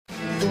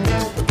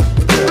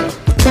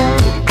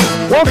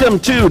Welcome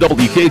to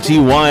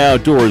WKTY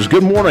Outdoors.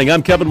 Good morning.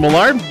 I'm Kevin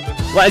Millard.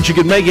 Glad you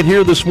could make it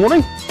here this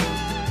morning.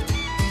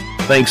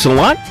 Thanks a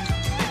lot.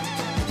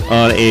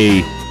 On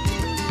a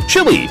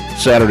chilly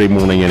Saturday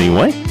morning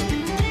anyway.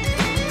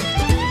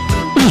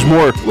 This is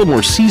a little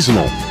more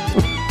seasonal.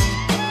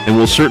 And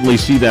we'll certainly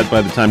see that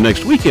by the time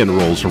next weekend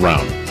rolls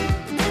around.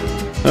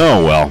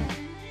 Oh, well.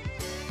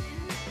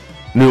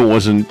 Knew it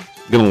wasn't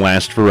going to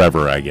last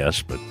forever, I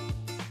guess, but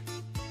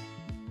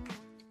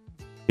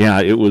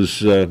yeah, it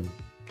was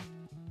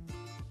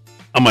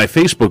on my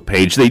Facebook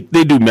page. They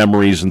do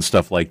memories and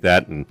stuff like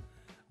that, and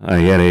I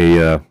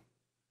had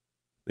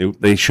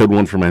they showed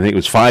one from, I think it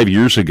was 5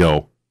 years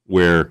ago,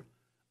 where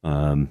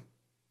I'd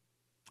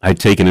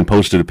taken and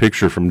posted a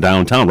picture from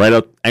downtown, right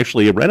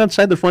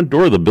outside the front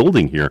door of the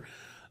building here,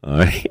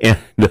 and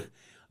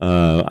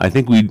I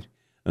think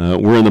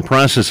we're in the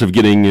process of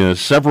getting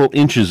several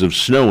inches of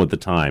snow at the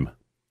time.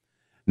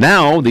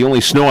 Now, the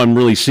only snow I'm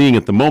really seeing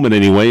at the moment,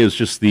 anyway, is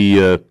just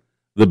the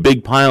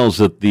big piles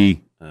that the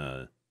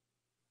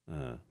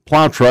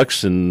plow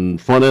trucks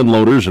and front end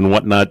loaders and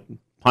whatnot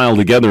pile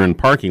together in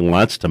parking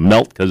lots to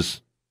melt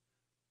because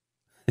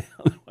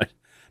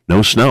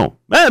no snow.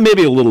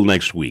 Maybe a little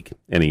next week.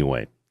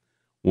 Anyway,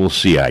 we'll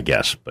see, I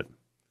guess. But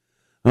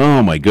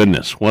oh my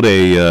goodness, what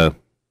a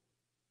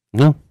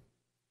can't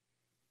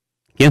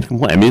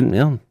complain. I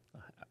mean,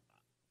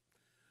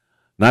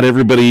 not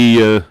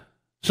everybody.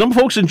 Some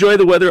folks enjoy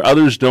the weather,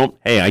 others don't.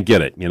 Hey, I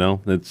get it.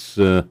 It's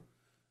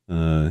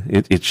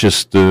it's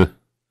just.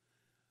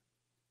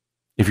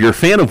 If you're a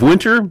fan of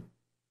winter,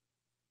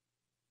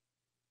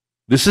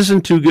 this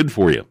isn't too good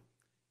for you.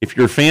 If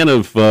you're a fan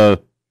of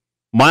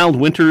mild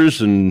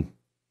winters and,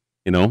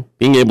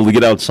 being able to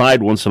get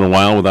outside once in a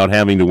while without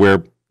having to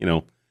wear,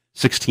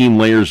 16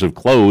 layers of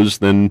clothes,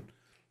 then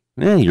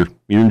you're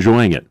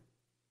enjoying it.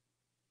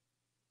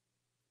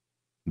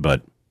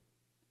 But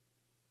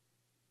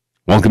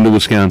welcome to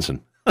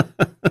Wisconsin.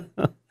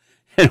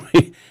 And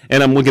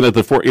I'm looking at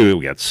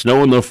we got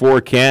snow in the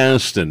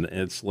forecast, and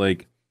it's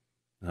like,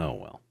 oh,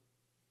 well.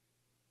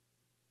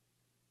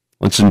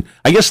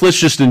 I guess let's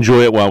just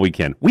enjoy it while we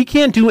can. We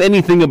can't do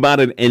anything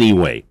about it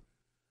anyway.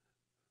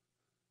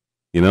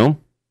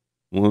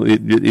 Well,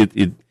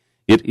 it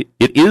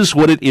is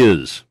what it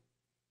is,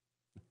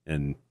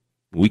 and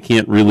we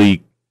can't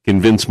really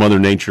convince Mother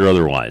Nature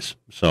otherwise.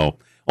 So,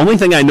 only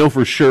thing I know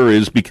for sure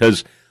is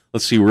because,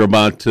 let's see, we're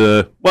about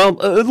a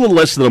little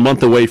less than a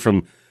month away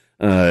from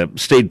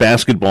state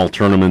basketball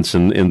tournaments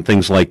and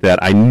things like that.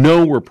 I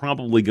know we're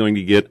probably going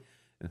to get,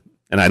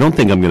 and I don't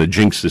think I'm going to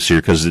jinx this year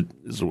because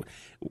it's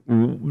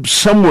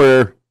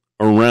somewhere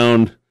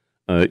around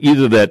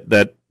either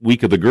that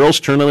week of the girls'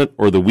 tournament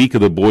or the week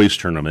of the boys'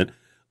 tournament,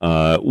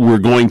 we're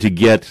going to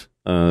get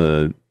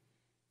a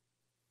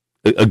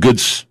good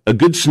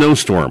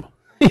snowstorm.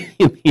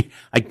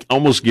 I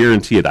almost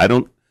guarantee it. I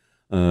don't.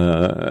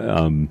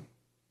 Now,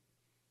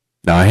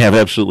 I have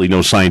absolutely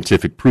no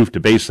scientific proof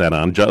to base that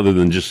on, other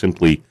than just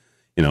simply,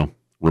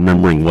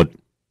 remembering what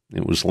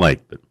it was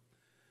like. But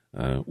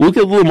we'll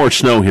get a little more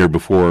snow here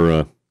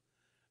before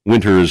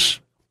winter is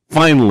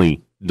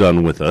finally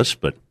done with us.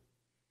 But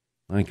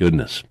my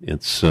goodness,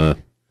 it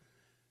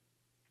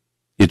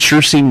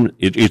sure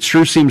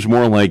seems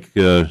more like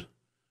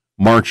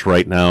March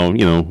right now.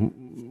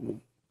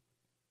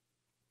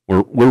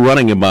 We're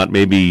running about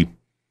maybe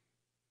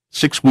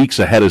 6 weeks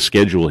ahead of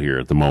schedule here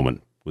at the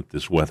moment with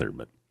this weather,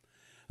 but.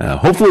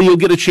 Hopefully you'll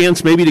get a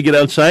chance maybe to get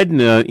outside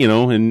and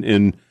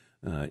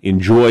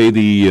enjoy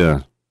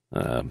the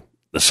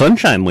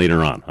sunshine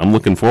later on. I'm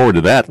looking forward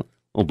to that.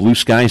 Little blue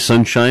sky,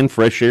 sunshine,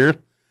 fresh air.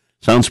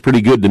 Sounds pretty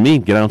good to me.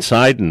 Get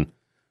outside and,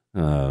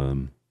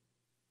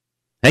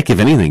 heck, if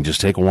anything, just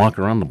take a walk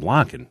around the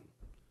block and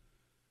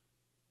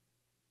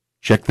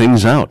check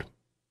things out.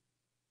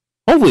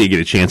 Hopefully you get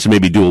a chance to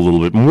maybe do a little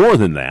bit more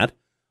than that.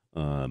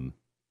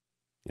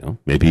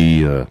 Maybe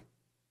do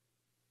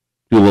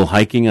a little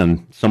hiking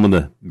on some of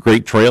the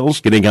great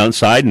trails, getting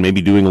outside and maybe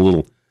doing a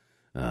little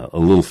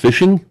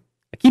fishing.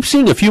 I keep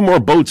seeing a few more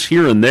boats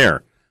here and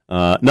there.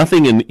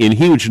 Nothing in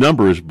huge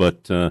numbers,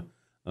 but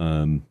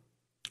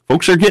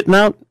folks are getting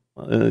out.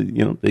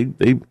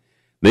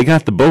 They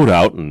got the boat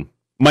out, and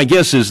my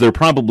guess is they're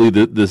probably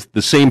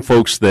the same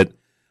folks that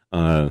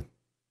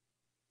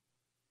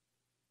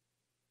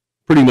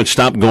pretty much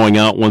stopped going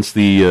out once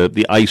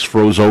the ice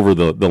froze over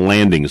the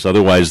landings.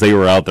 Otherwise, they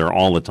were out there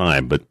all the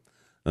time. But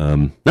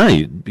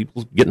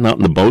people getting out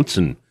in the boats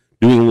and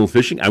doing a little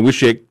fishing. I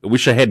wish I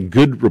had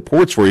good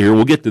reports for you here.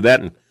 We'll get to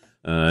that in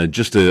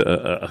just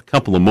a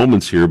couple of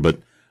moments here. But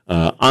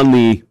on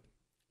the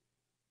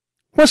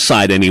west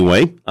side,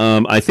 anyway,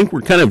 I think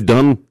we're kind of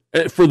done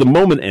for the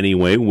moment,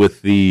 anyway,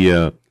 with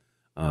the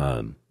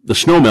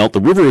snowmelt. The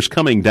river is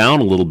coming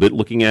down a little bit.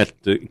 Looking at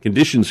the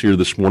conditions here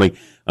this morning,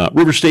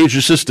 river stage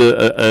is just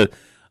a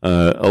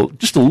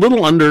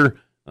little under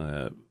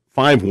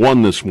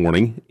 5.1 this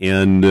morning,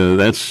 and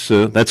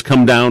that's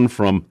come down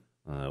from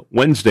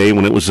Wednesday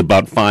when it was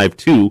about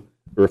 5.2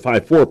 or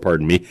 5.4,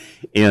 pardon me,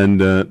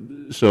 and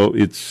so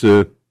it's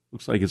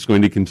looks like it's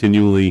going to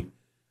continually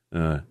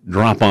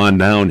drop on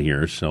down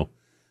here. So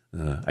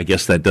I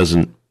guess that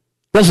doesn't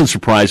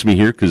surprise me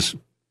here because,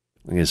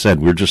 like I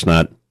said, we're just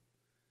not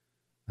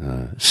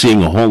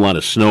seeing a whole lot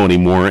of snow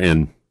anymore,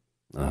 and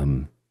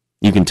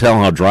you can tell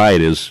how dry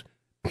it is.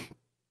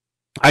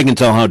 I can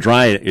tell how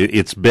dry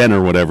it's been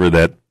or whatever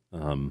that,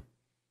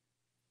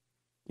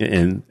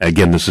 and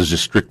again, this is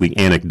just strictly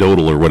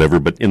anecdotal or whatever,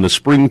 but in the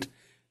spring,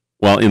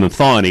 well, in the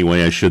thaw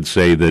anyway, I should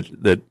say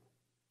that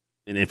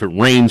and if it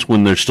rains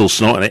when there's still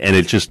snow, and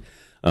it just,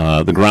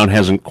 the ground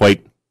hasn't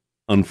quite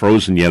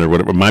unfrozen yet or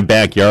whatever, my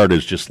backyard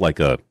is just like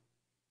a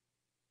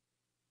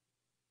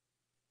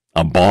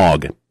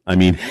bog. I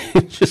mean,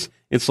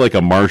 it's like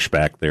a marsh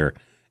back there.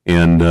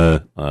 And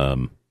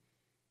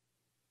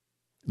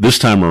this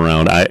time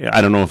around,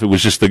 I don't know if it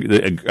was just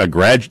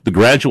the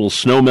gradual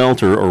snow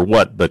melt or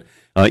what, but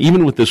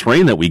even with this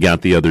rain that we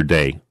got the other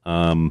day,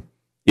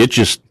 it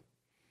just,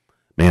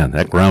 man,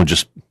 that ground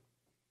just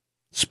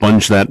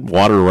sponged that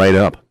water right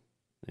up,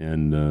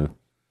 and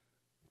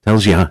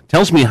tells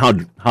me how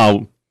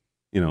how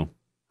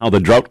the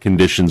drought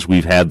conditions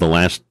we've had the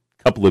last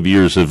couple of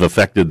years have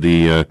affected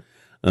the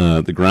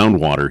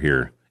groundwater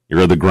here,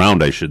 or the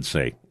ground, I should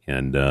say.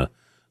 And of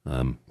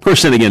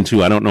course, then again,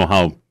 too, I don't know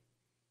how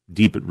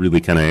deep it really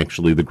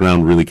the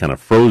ground really kind of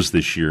froze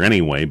this year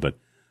anyway, but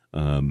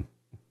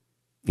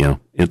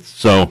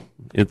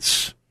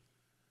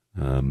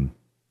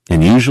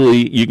and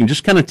usually you can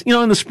just kind of,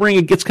 in the spring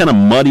it gets kind of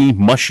muddy,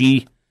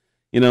 mushy,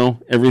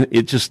 everything.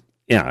 It just,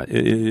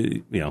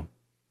 I'm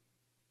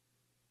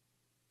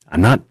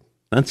not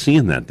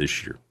seeing that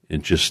this year.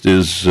 It just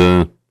is,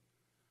 that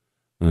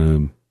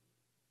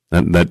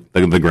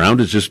the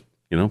ground is just,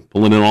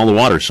 pulling in all the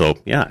water. So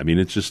yeah, I mean,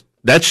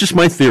 that's just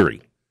my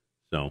theory.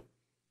 So,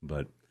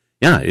 but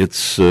yeah,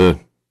 it's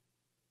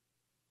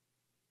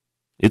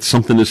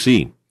something to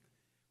see.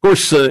 Of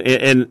course,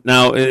 and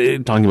now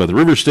talking about the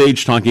river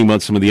stage, talking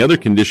about some of the other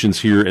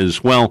conditions here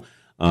as well.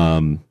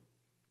 Flow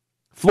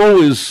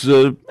is,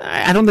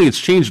 I don't think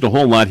it's changed a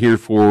whole lot here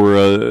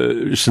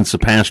since the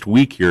past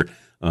week here.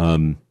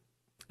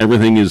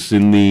 Everything is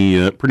in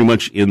the, pretty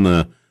much in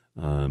the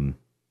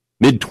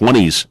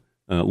mid-20s,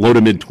 low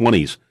to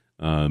mid-20s.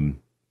 With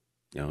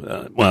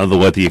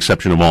the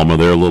exception of Alma,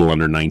 they're a little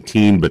under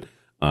 19, but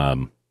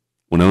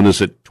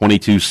Winona's at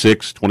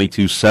 22.6,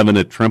 22.7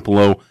 at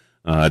Trempealeau,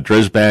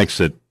 Dresbach's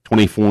at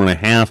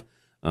 24.5,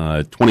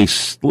 a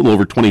little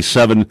over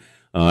 27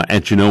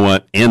 at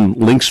Genoa and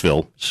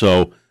Lynxville.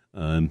 So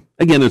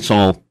again, it's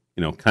all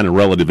kind of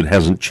relative. It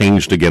hasn't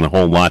changed again a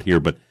whole lot here,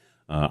 but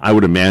I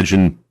would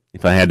imagine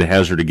if I had to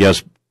hazard a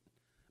guess,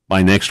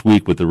 by next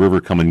week with the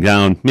river coming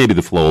down, maybe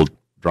the flow will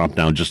drop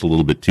down just a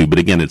little bit too. But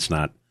again, it's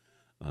not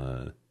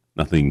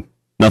nothing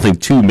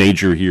too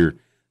major here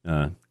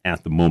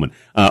at the moment.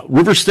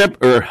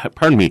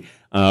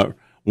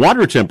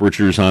 Water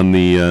temperatures on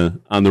the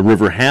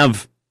river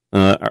have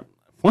are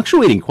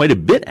fluctuating quite a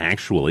bit,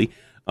 actually.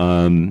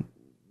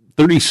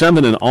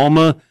 37 in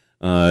Alma,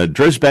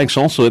 Dresbach's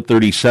also at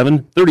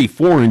 37,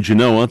 34 in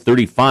Genoa,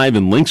 35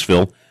 in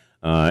Lynxville,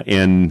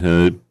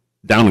 and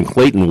down in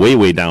Clayton,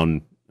 way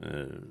down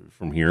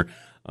from here,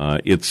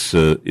 it's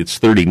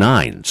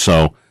 39.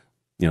 So,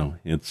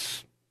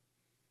 it's,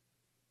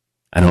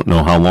 I don't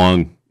know how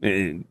long,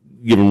 given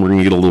we're going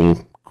to get a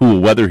little cool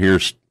weather here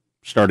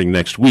starting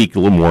next week, a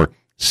little more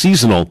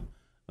seasonal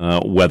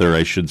weather,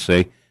 I should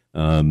say.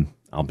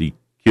 I'll be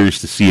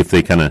curious to see if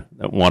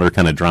that water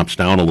kind of drops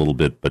down a little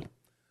bit, but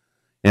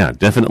yeah,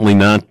 definitely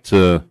not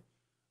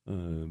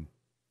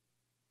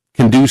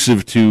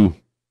conducive to.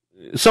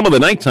 Some of the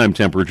nighttime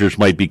temperatures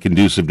might be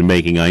conducive to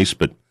making ice,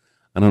 but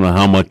I don't know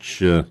how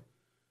much we're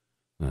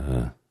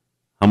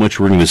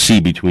going to see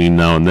between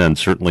now and then.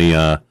 Certainly,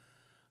 I'm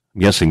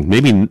guessing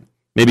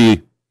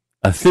maybe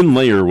a thin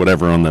layer or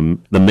whatever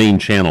on the main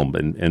channel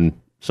and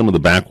some of the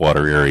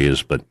backwater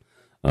areas, but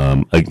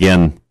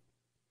again,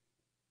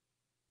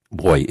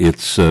 boy,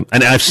 it's and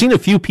I've seen a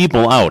few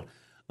people out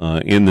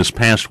in this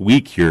past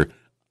week here,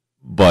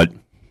 but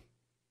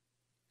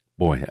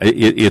boy,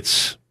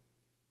 it's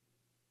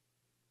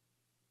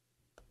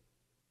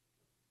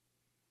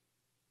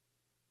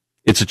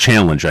a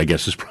challenge, I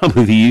guess, is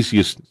probably the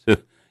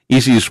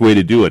easiest way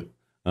to do it.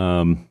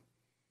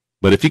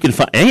 But if you can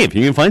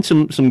find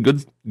some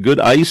good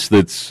ice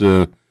that's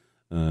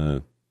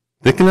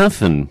thick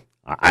enough, and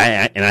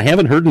I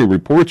haven't heard any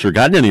reports or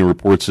gotten any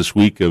reports this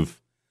week of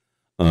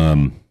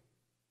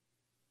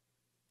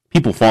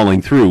people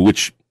falling through,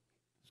 which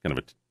is kind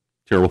of a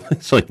terrible.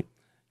 It's like,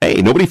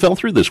 hey, nobody fell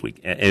through this week,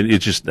 and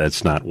it's just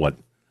that's not what.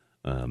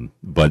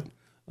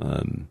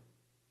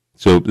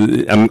 So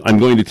I'm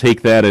going to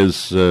take that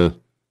as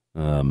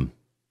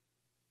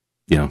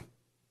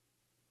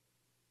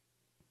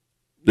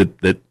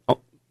that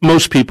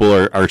most people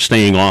are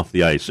staying off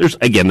the ice.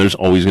 There's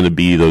always going to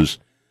be those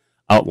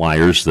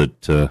outliers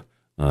that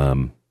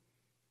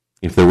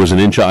if there was an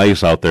inch of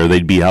ice out there,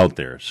 they'd be out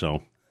there.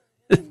 So,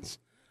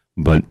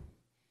 but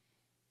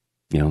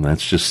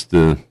that's just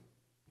the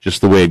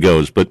way it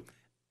goes. But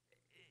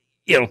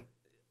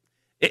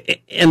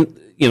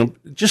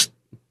just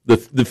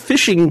the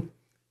fishing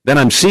that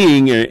I'm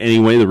seeing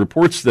anyway, the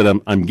reports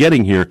that I'm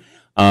getting here.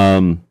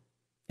 And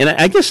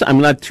I guess I'm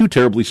not too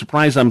terribly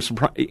surprised. I'm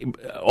surprised,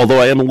 although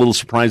I am a little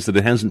surprised that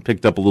it hasn't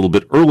picked up a little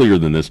bit earlier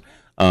than this.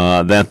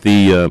 That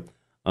the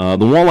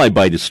walleye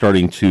bite is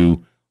starting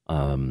to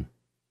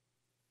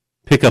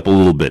pick up a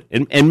little bit,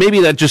 and maybe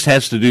that just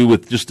has to do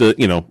with just a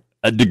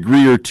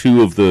degree or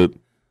two of the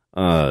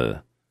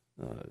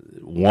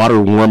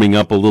water warming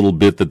up a little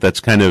bit.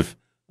 That's kind of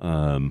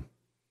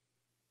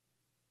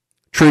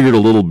triggered a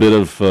little bit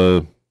of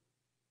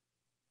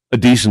a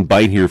decent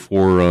bite here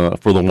for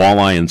the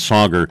walleye and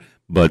sauger.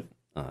 But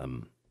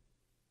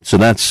so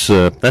that's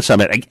I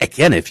mean,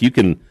 again, if you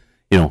can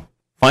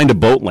find a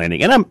boat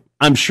landing, and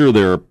I'm sure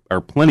there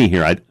are plenty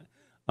here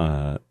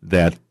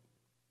that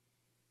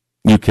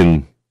you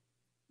can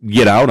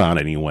get out on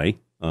anyway.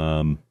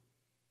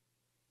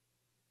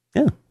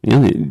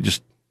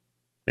 Just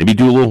maybe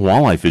do a little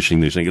walleye fishing.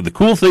 The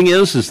cool thing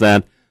is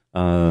that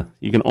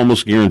you can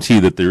almost guarantee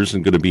that there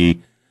isn't going to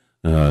be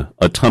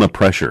a ton of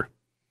pressure.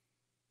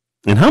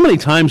 And how many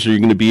times are you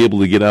going to be able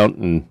to get out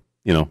and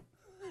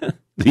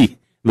the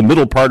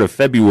middle part of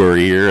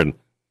February here and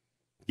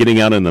getting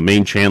out in the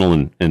main channel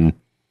and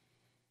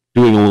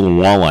doing a little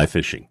walleye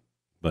fishing?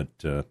 But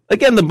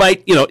again, the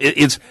bite,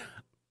 it's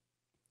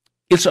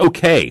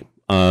okay.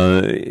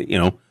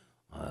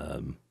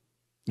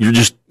 You're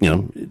just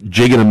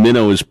jigging a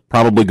minnow is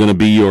probably going to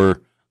be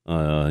your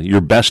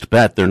best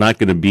bet. They're not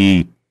going to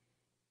be,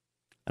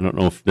 I don't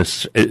know if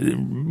this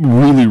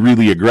really,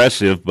 really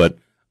aggressive, but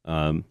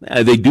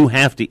they do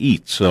have to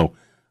eat. So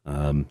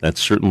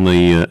that's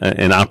certainly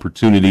an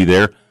opportunity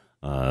there.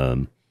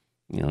 To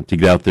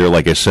get out there,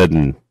 like I said,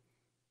 and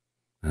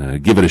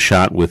give it a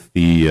shot with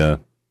the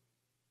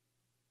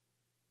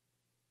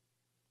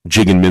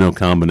jig and minnow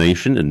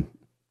combination, and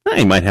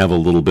you might have a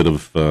little bit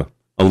of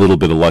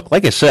luck.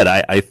 Like I said,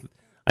 I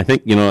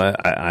think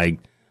I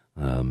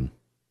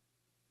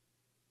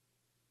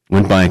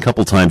went by a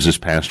couple times this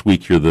past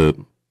week here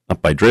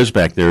up by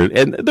Dresbach there,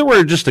 and there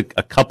were just a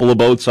couple of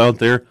boats out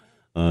there.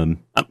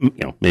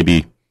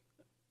 Maybe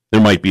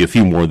there might be a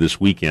few more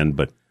this weekend,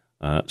 but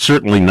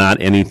certainly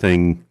not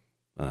anything.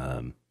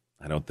 I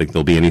don't think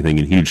there'll be anything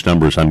in huge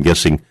numbers. I'm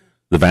guessing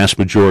the vast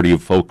majority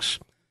of folks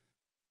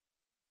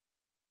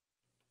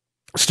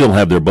still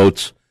have their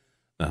boats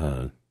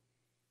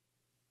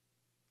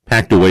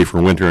packed away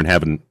for winter and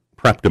haven't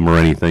prepped them or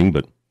anything.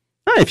 But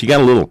if you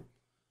got a little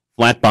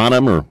flat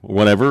bottom or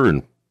whatever,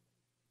 and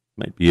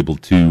might be able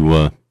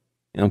to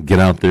get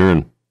out there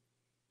and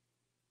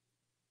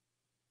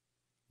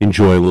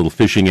enjoy a little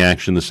fishing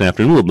action this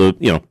afternoon. A little,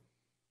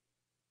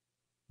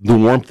 the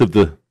warmth of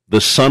the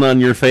sun on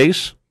your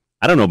face.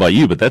 I don't know about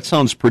you, but that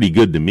sounds pretty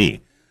good to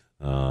me.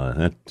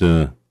 I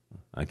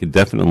could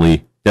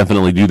definitely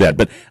do that.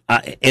 But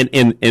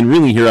and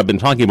really here, I've been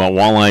talking about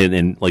walleye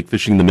and like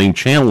fishing the main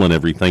channel and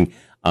everything.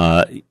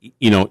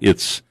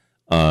 It's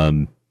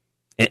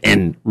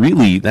and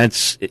really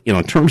that's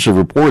in terms of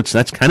reports,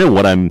 that's kind of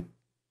what I'm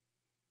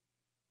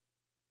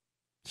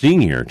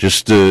seeing here.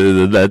 Just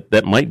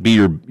that might be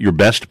your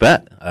best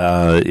bet.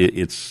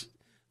 It's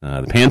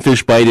the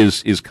panfish bite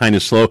is kind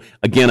of slow.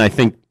 Again, I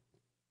think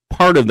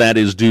part of that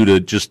is due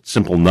to just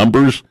simple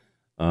numbers.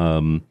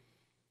 Not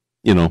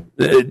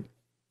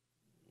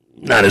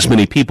as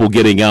many people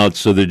getting out,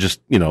 so they're just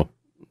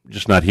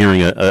not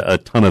hearing a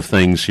ton of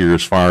things here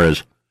as far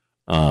as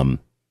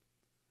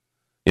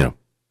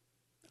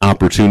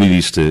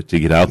opportunities to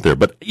get out there.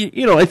 But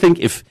I think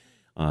if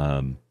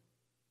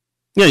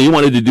you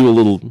wanted to do a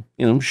little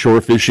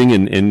shore fishing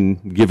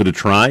and give it a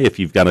try, if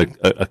you've got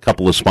a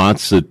couple of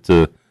spots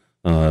that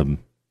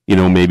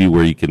maybe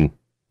where you can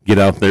get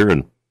out there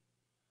and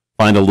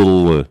find a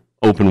little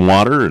open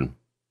water, and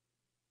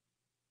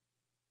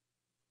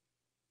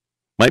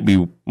might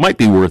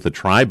be worth a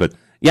try. But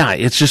yeah,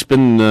 it's just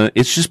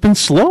been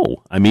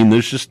slow. I mean,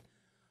 there's just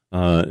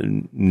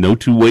no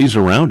two ways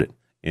around it,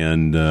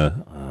 and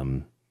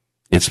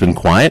it's been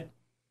quiet.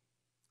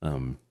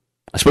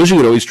 I suppose you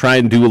could always try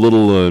and do a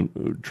little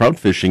trout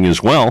fishing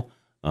as well.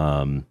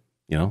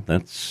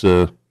 That's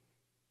an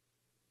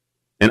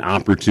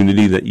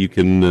opportunity that you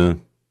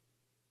can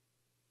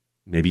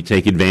maybe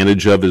take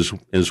advantage of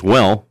as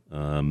well.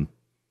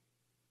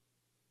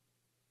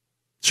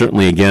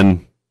 Certainly,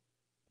 again,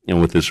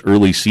 with this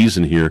early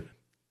season here,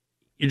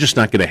 you're just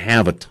not going to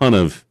have a ton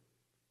of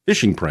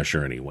fishing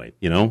pressure anyway.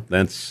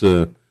 That's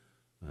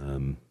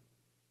and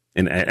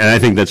I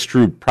think that's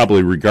true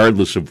probably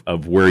regardless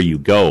of where you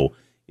go.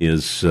 You're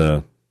just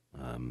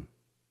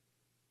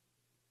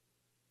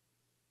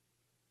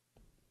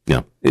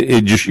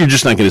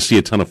not going to see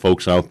a ton of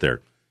folks out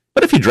there.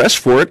 But if you dress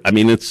for it, I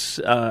mean, it's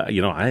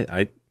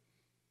I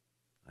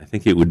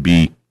think it would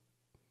be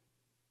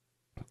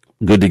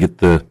good to get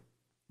the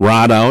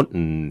rod out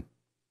and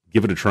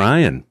give it a try.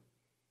 And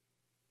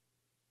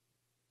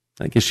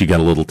I guess you got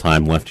a little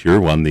time left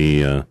here on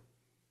the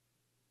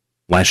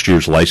last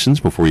year's license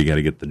before you got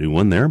to get the new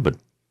one there. But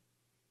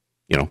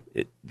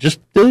just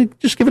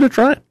give it a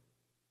try.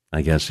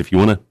 I guess if you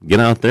want to get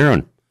out there,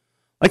 and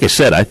like I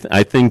said,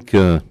 I think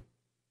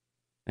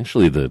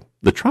actually the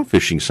the trout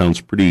fishing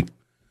sounds pretty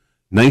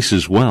nice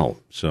as well.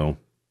 So,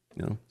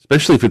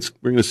 especially if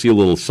we're going to see a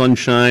little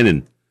sunshine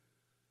and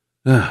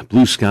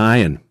blue sky,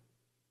 and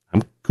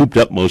I'm cooped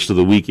up most of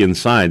the week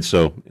inside,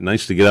 so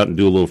nice to get out and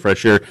do a little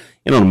fresh air.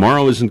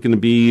 Tomorrow isn't going to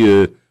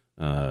be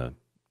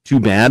too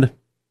bad,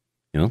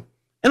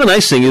 And the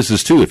nice thing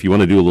is too, if you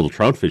want to do a little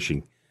trout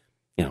fishing,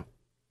 you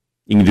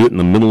can do it in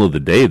the middle of the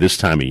day this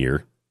time of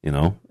year,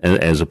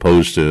 as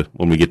opposed to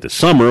when we get to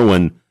summer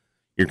when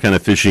you're kind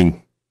of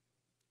fishing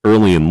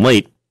early and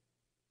late.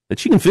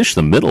 That you can fish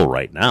the middle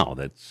right now.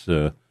 That's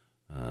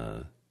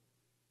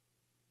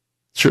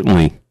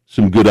certainly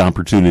some good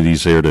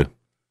opportunities there to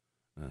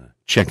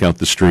check out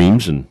the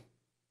streams and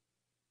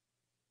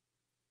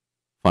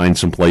find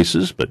some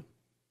places. But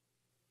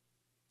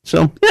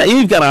so, yeah,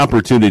 you've got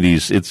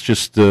opportunities. It's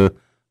just, I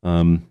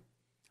don't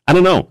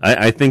know.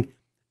 I think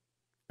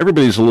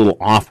everybody's a little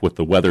off with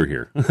the weather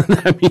here.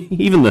 I mean,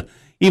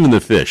 even the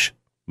fish.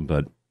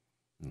 But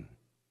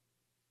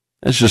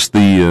that's just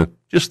the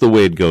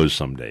way it goes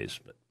some days.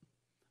 But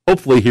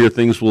hopefully here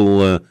things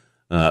will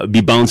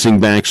be bouncing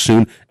back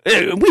soon.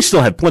 We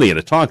still have plenty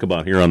to talk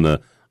about here on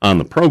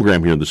the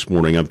program here this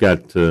morning. I've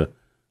got a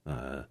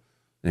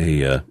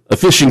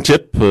fishing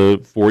tip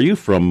for you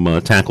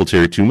from Tackle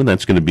Terry Tuma.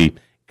 That's going to be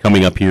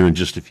coming up here in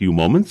just a few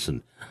moments.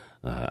 And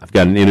I've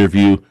got an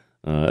interview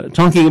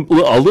talking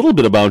a little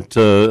bit about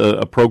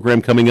a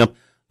program coming up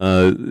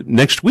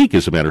next week,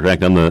 as a matter of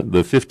fact, on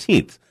the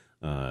 15th.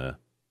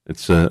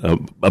 It's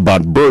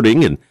about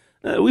birding, and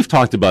we've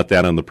talked about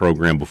that on the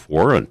program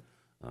before, and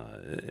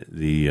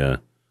the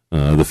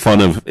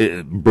fun of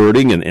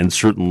birding, and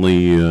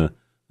certainly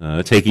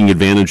taking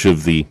advantage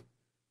of the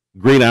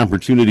great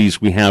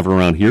opportunities we have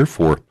around here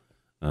for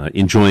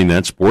enjoying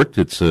that sport.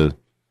 It's a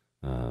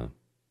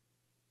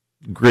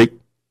great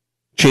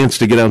chance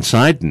to get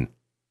outside and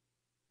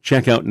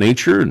check out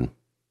nature, and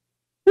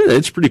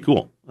it's pretty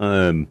cool.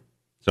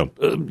 So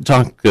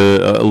talk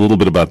a little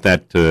bit about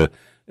that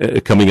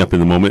coming up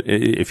in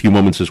a few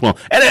moments as well.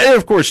 And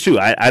of course, too,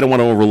 I don't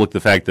want to overlook the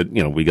fact that,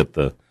 we got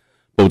the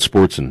Boat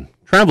Sports and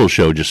Travel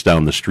Show just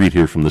down the street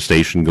here from the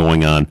station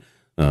going on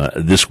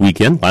this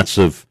weekend. Lots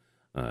of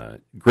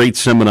great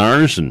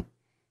seminars and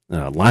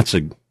lots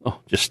of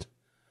just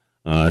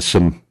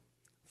some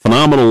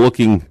phenomenal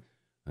looking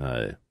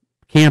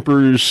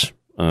campers,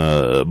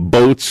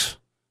 boats,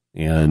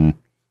 and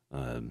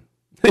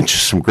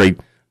just some great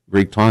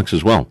talks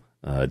as well.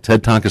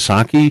 Ted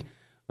Takasaki,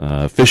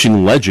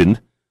 fishing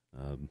legend,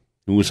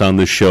 who was on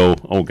this show,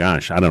 I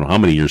don't know how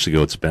many years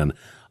ago it's been.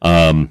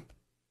 10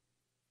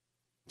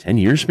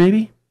 years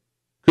maybe?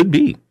 Could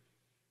be.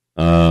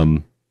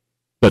 But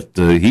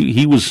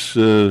he was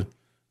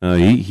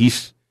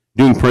he's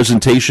doing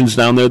presentations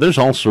down there. There's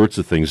all sorts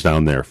of things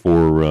down there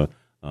for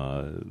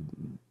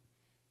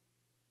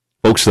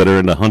folks that are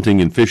into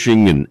hunting and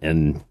fishing,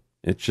 and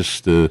it's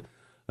just a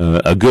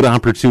good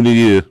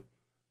opportunity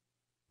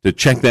to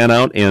check that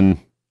out. And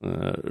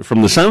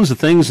from the sounds of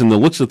things and the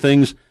looks of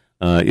things,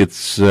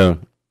 it's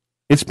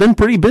been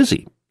pretty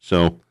busy.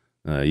 So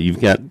you've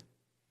got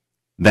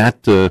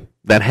that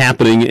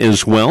happening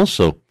as well.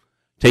 So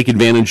take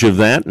advantage of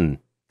that and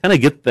kind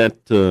of get that.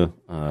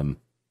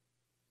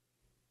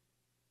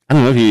 I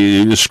don't know if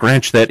you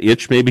scratch that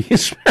itch. Maybe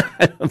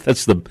I don't know if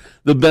that's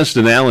the best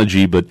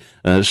analogy, but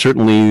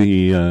certainly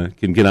you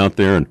can get out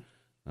there and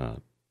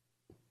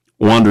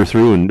wander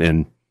through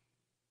and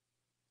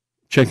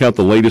check out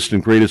the latest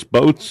and greatest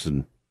boats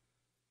and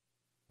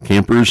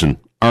campers and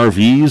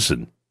RVs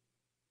and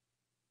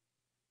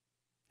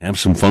have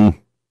some fun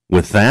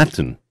with that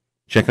and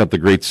check out the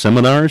great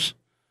seminars.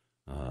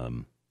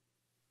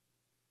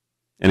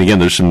 And again,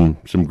 there's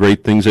some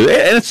great things. And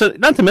it's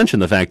not to mention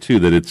the fact, too,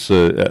 that it's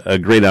a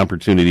great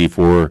opportunity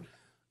for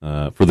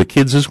the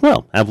kids as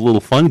well. Have a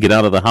little fun, get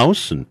out of the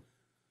house, and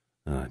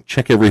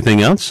check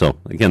everything out. So,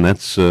 again,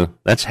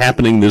 that's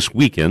happening this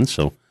weekend.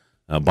 So,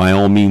 by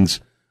all means,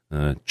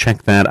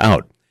 check that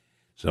out.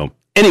 So,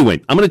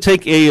 anyway, I'm going to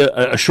take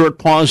a short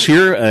pause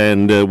here,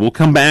 and we'll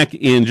come back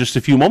in just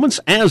a few moments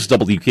as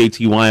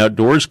WKTY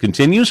Outdoors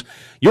continues.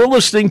 You're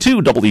listening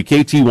to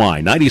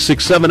WKTY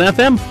 96.7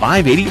 FM,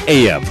 580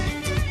 AM.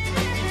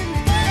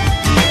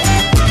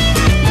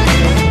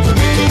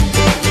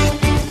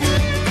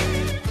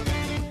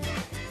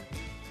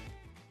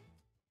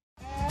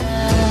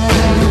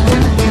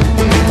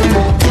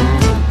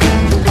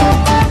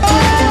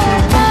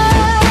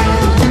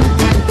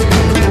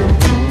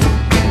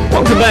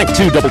 Back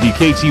to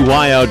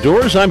WKTY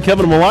Outdoors. I'm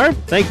Kevin Millar.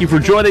 Thank you for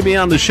joining me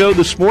on the show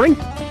this morning.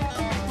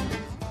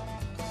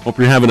 Hope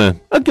you're having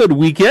a good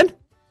weekend.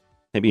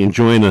 Maybe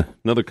enjoying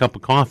another cup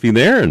of coffee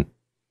there and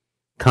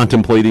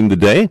contemplating the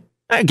day.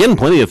 Again,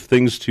 plenty of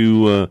things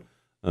to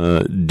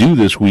do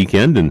this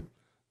weekend, and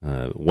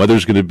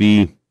weather's going to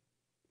be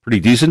pretty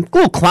decent. A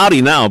little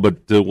cloudy now, but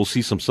we'll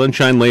see some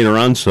sunshine later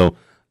on, so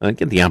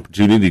get the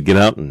opportunity to get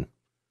out and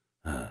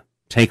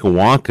take a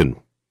walk and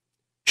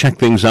check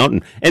things out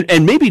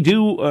and maybe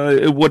do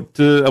what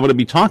I'm going to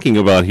be talking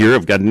about here.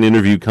 I've got an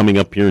interview coming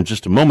up here in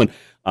just a moment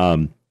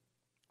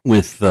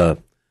with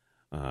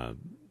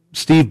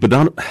Steve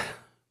Badovinac,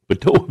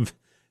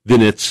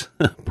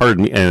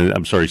 pardon me, and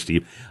I'm sorry,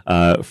 Steve,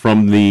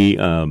 from the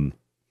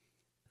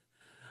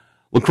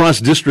La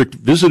Crosse District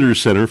Visitor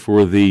Center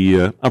for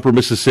the Upper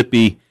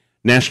Mississippi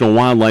National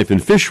Wildlife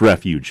and Fish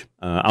Refuge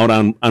out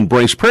on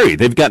Bryce Prairie.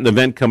 They've got an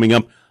event coming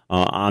up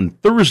on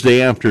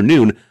Thursday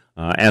afternoon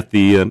at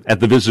the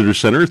Visitor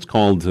Center. It's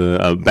called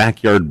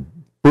Backyard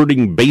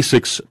Birding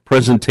Basics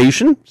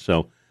Presentation.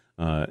 So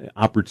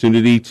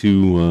opportunity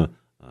to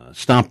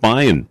stop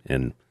by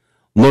and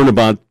learn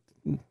about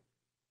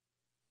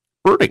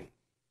birding,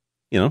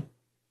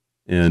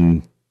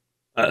 and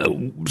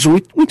so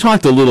we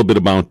talked a little bit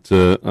about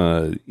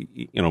the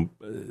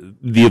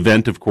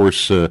event, of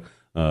course,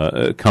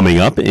 coming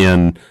up,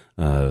 and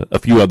a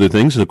few other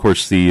things, and of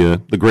course the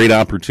great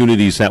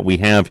opportunities that we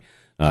have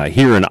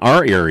here in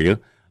our area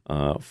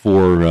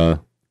for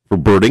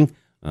birding.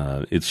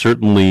 It's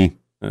certainly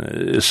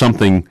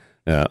something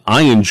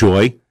I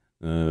enjoy,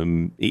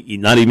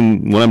 not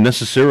even when I'm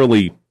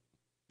necessarily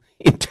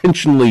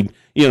intentionally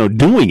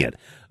doing it.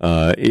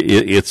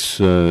 It's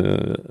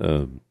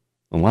a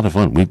lot of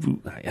fun.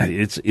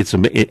 It's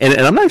amazing,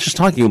 and I'm not just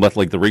talking about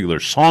like the regular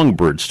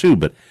songbirds too,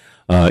 but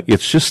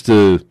it's just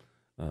so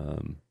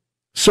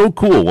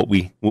cool what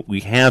we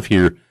have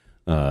here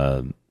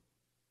in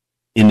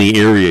the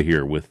area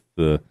here with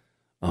the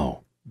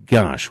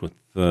with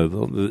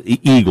the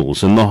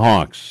eagles and the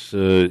hawks,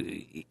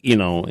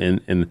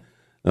 and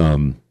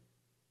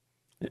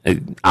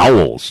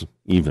owls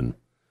even.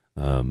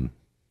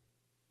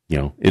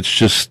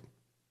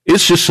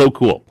 It's just so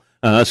cool.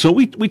 So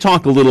we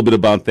talk a little bit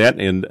about that,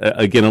 and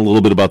again a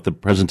little bit about the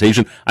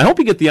presentation. I hope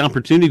you get the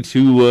opportunity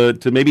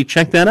to maybe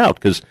check that out,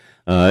 because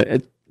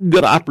it's a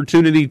good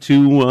opportunity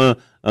to.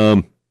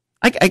 I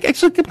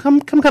guess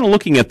I'm kind of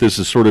looking at this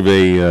as sort of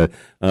a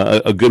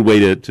good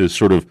way to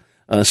sort of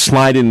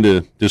slide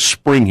into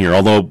spring here.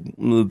 Although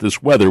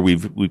this weather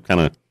we've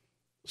kind of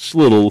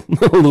slid a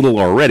little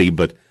already,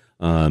 but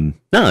no,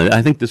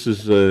 I think this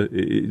is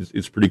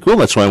it's pretty cool.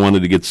 That's why I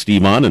wanted to get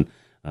Steve on and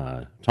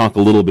talk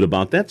a little bit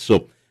about that.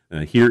 So.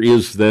 Here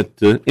is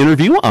that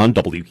interview on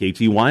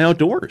WKTY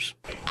Outdoors.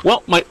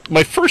 Well,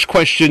 my first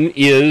question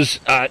is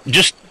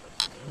just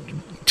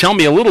tell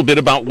me a little bit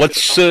about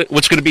what's going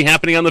to be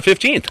happening on the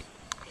 15th.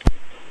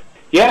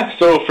 Yeah,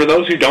 so for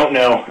those who don't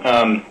know,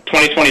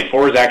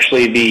 2024 is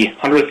actually the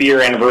 100th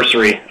year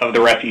anniversary of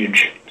the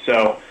refuge.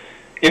 So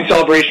in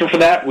celebration for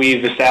that,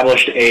 we've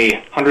established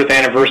a 100th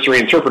anniversary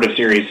interpretive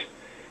series.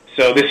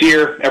 So this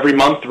year, every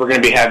month, we're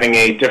going to be having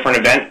a different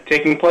event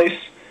taking place,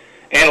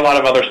 and a lot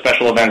of other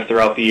special events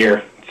throughout the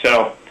year.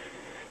 So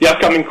the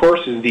upcoming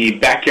course is the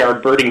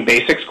Backyard Birding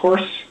Basics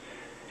course,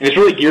 and it's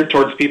really geared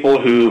towards people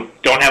who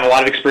don't have a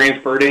lot of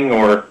experience birding,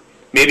 or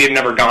maybe have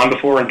never gone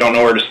before and don't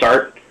know where to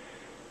start.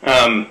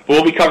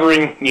 We'll be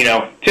covering,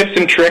 tips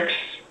and tricks,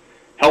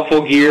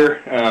 helpful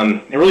gear,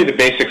 and really the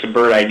basics of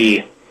bird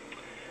ID.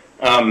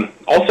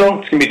 Also,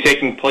 it's going to be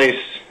taking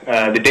place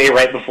the day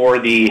right before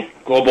the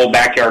Global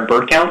Backyard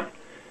Bird Count,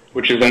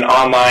 which is an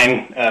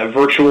online,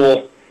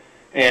 virtual,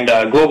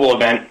 and global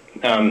event.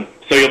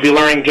 So you'll be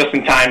learning just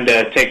in time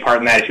to take part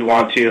in that if you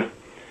want to.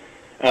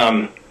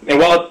 And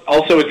while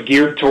it's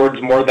geared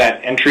towards more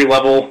that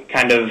entry-level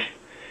kind of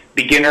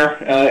beginner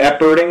at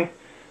birding,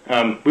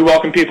 we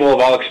welcome people of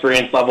all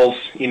experience levels.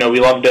 We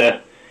love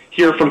to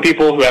hear from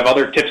people who have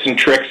other tips and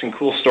tricks and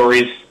cool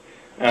stories,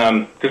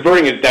 because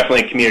birding is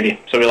definitely a community.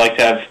 So we like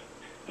to have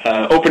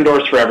open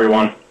doors for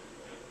everyone.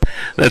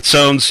 That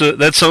sounds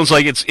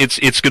like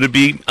it's going to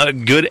be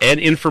good and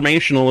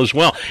informational as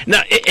well.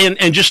 Now,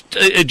 and just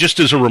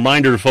as a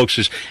reminder to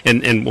folks,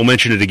 and we'll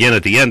mention it again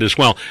at the end as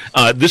well.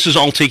 This is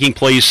all taking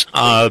place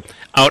out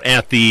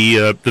at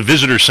the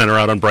visitor center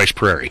out on Bryce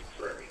Prairie.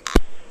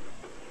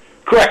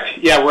 Correct.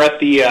 Yeah, we're at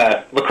the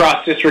La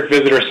Crosse District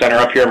Visitor Center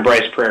up here in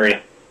Bryce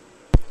Prairie.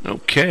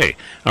 Okay.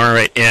 All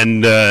right,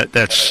 and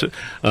that's.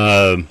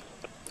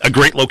 A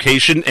great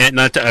location, and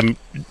I'm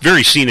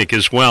very scenic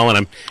as well, and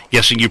I'm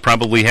guessing you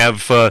probably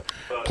have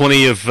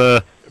plenty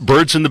of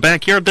birds in the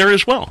backyard there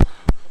as well.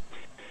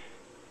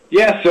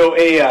 Yeah, so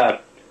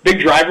a big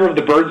driver of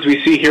the birds we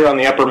see here on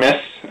the Upper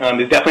Miss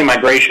is definitely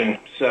migration.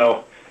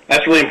 So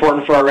that's really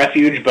important for our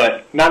refuge,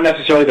 but not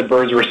necessarily the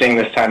birds we're seeing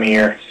this time of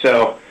year.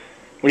 So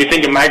when you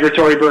think of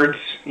migratory birds,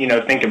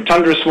 think of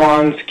tundra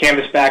swans,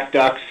 canvasback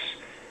ducks,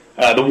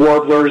 the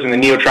warblers, and the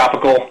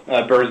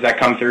neotropical birds that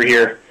come through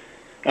here.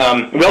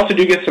 We also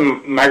do get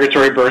some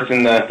migratory birds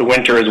in the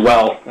winter as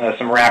well,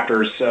 some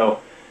raptors. So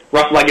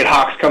rough-legged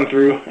hawks come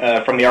through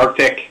from the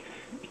Arctic,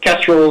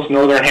 kestrels,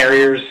 northern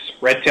harriers,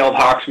 red-tailed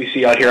hawks we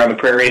see out here on the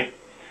prairie.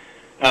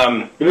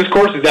 But this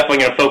course is definitely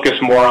going to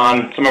focus more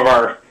on some of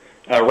our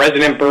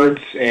resident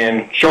birds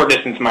and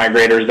short-distance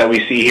migrators that we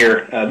see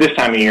here this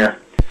time of year,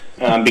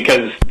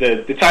 because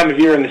the time of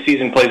year and the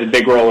season plays a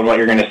big role in what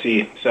you're going to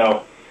see.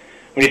 So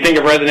when you think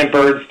of resident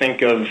birds,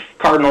 think of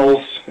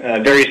cardinals,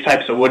 various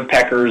types of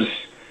woodpeckers,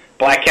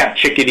 black-capped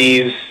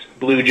chickadees,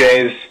 blue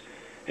jays,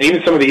 and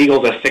even some of the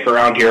eagles that stick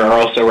around here are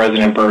also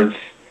resident birds.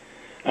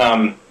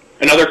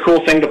 Another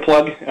cool thing to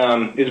plug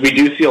is we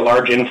do see a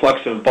large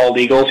influx of bald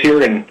eagles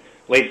here in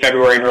late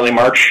February and early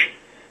March,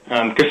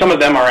 because some of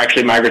them are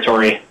actually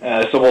migratory.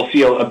 So we'll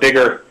see a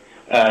bigger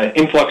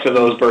influx of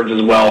those birds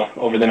as well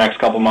over the next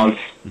couple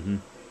months. Mm-hmm.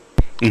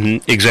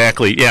 Mm-hmm,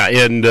 exactly. Yeah,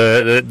 and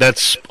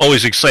that's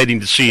always exciting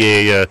to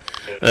see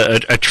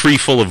a tree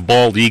full of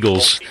bald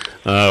eagles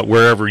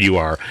wherever you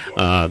are.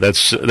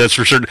 That's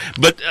for certain.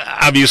 But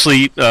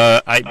obviously,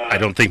 I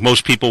don't think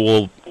most people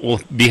will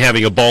be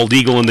having a bald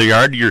eagle in their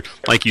yard.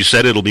 Like you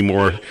said, it'll be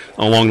more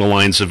along the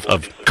lines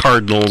of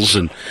cardinals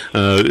and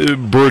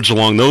birds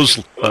along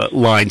those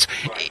lines.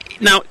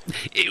 Now,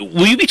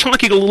 will you be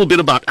talking a little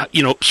bit about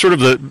sort of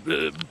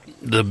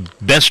the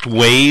best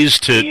ways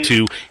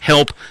to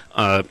help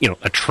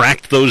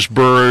attract those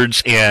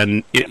birds,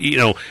 and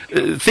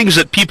things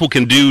that people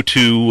can do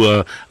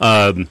to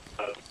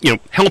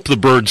help the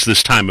birds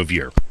this time of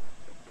year?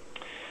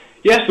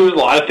 Yes, there's a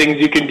lot of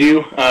things you can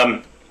do.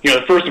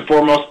 The first and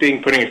foremost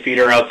being putting a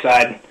feeder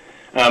outside,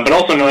 but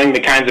also knowing the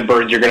kinds of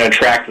birds you're going to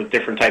attract with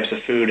different types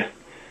of food.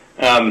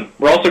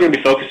 We're also going to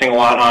be focusing a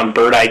lot on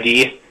bird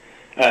ID.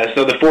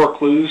 So the 4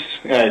 clues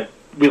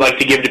we like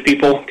to give to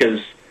people, because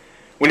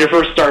when you're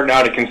first starting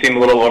out, it can seem a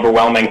little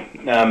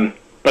overwhelming.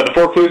 But the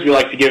 4 clues we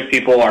like to give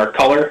people are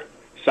color,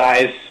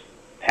 size,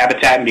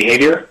 habitat, and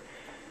behavior.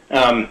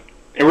 And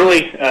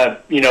really,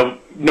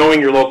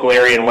 knowing your local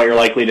area and what you're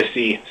likely to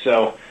see.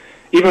 So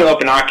even without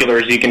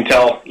binoculars, you can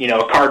tell,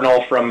 a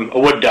cardinal from a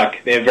wood duck.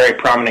 They have very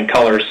prominent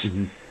colors.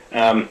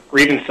 Mm-hmm. Or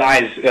even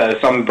size.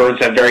 Some birds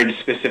have very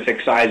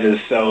specific sizes.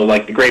 So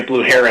like the great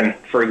blue heron,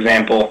 for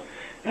example,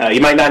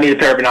 you might not need a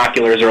pair of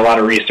binoculars or a lot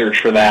of research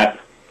for that.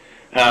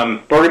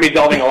 But we're going to be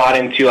delving a lot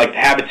into like the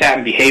habitat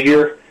and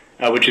behavior,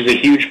 which is a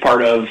huge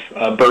part of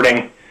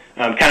birding.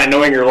 Kind of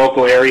knowing your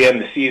local area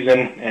and the season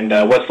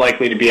and what's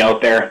likely to be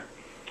out there.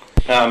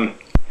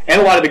 And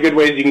a lot of the good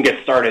ways you can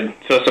get started.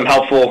 So some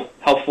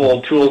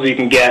helpful tools you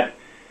can get,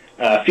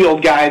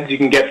 field guides you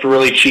can get for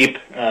really cheap,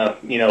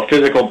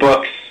 physical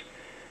books.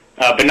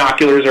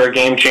 Binoculars are a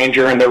game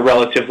changer, and they're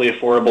relatively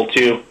affordable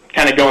too.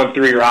 Kind of going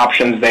through your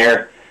options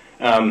there.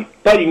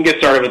 But you can get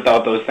started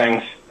without those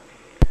things.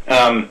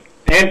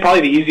 And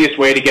probably the easiest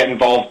way to get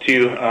involved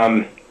too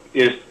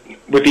is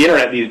with the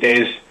internet these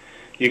days.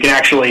 You can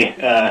actually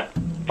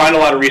find a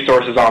lot of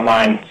resources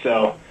online.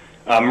 So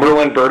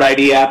Merlin Bird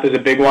ID app is a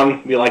big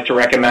one we like to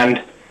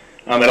recommend.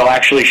 It'll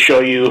actually show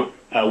you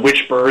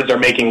which birds are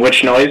making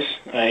which noise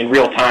in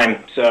real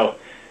time. So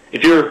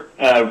if you're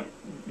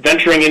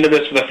venturing into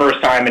this for the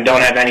first time and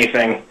don't have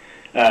anything,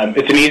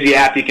 it's an easy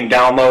app you can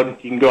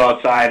download. You can go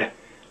outside.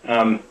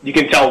 You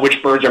can tell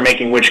which birds are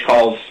making which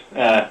calls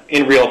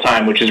in real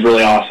time, which is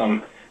really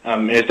awesome.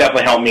 And it's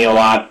definitely helped me a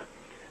lot.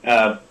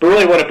 But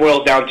really what it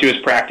boils down to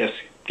is practice.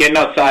 Getting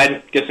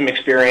outside, get some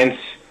experience,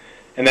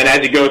 and then as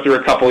you go through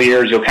a couple of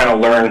years, you'll kind of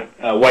learn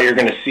what you're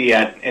going to see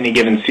at any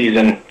given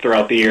season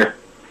throughout the year.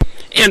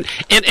 And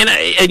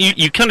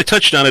you kind of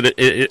touched on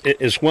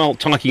it as well,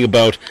 talking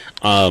about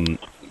the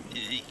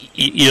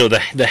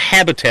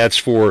habitats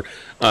for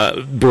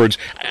birds.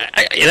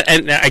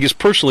 And I guess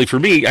personally for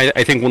me,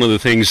 I think one of the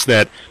things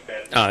that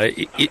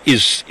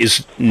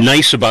is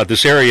nice about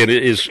this area, and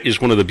is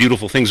one of the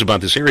beautiful things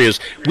about this area, is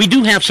we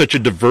do have such a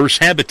diverse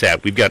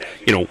habitat. We've got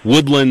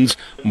woodlands,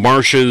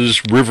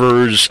 marshes,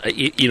 rivers.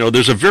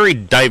 There's a very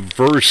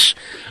diverse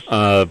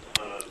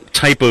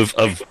type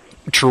of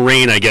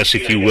terrain, I guess,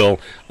 if you will,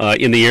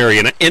 in the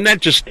area, and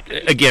that just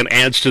again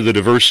adds to the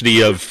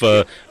diversity of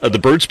the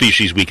bird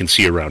species we can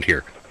see around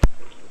here.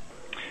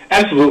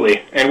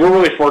 Absolutely, and we're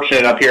really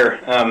fortunate up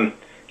here.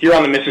 Here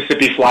on the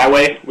Mississippi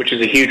Flyway, which is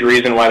a huge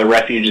reason why the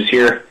refuge is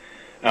here.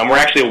 We're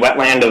actually a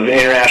wetland of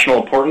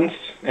international importance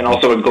and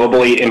also a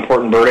globally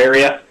important bird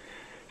area.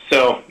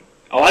 So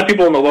a lot of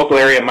people in the local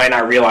area might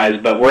not realize,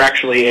 but we're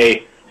actually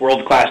a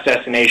world-class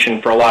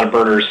destination for a lot of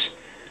birders,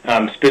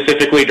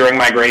 specifically during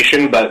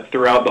migration, but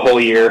throughout the whole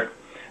year,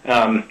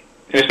 and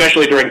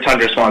especially during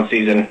tundra swan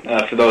season.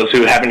 For those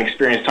who haven't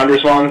experienced tundra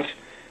swans,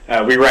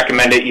 we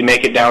recommend it. You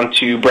make it down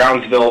to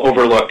Brownsville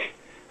Overlook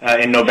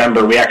in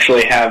November. We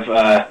actually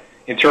have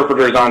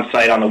interpreters on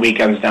site on the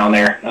weekends down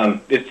there.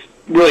 It's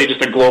really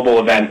just a global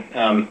event.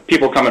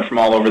 People coming from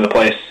all over the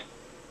place.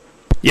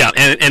 Yeah,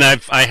 and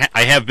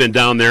I have been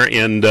down there,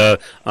 and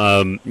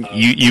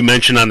you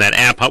mentioned on that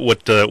app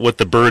what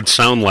the birds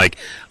sound like.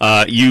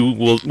 You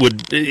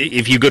would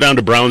if you go down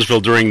to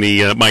Brownsville during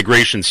the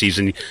migration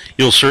season,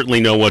 you'll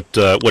certainly know what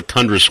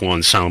tundra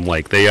swans sound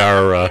like. They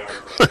are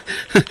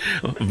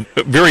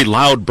very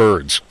loud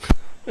birds.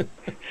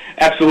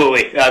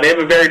 Absolutely, they have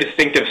a very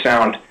distinctive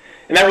sound.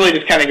 And that really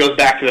just kind of goes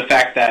back to the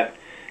fact that,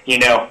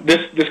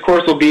 this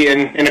course will be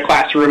in a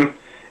classroom,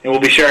 and we'll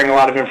be sharing a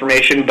lot of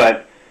information,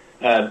 but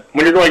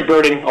when you're going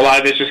birding, a lot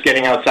of it's just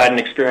getting outside and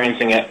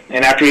experiencing it.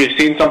 And after you've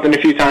seen something a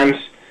few times,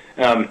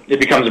 it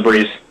becomes a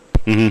breeze.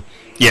 Mm-hmm.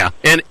 Yeah.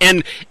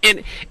 And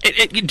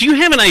do you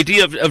have an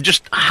idea of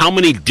just how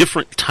many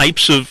different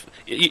types of,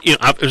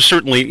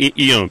 certainly,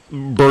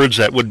 birds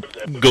that would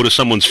go to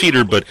someone's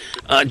feeder, but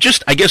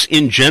just, I guess,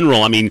 in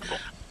general, I mean,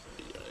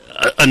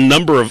 a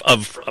number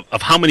of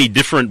how many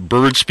different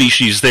bird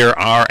species there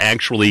are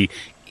actually,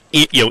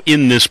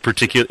 in this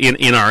particular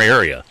in our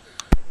area.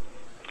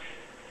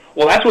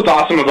 Well, that's what's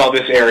awesome about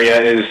this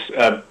area is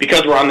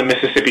because we're on the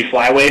Mississippi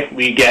Flyway,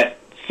 we get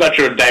such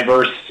a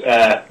diverse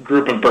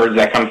group of birds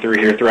that come through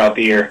here throughout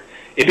the year.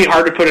 It'd be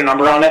hard to put a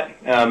number on it.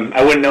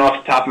 I wouldn't know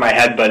off the top of my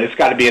head, but it's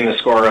got to be in the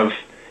score of,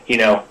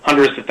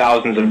 hundreds to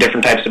thousands of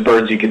different types of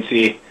birds you could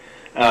see.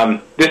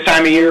 This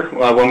time of year,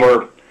 when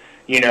we're,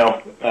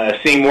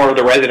 seeing more of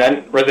the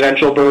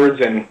residential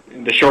birds and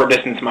the short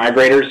distance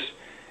migrators,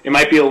 it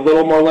might be a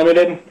little more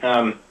limited,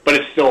 but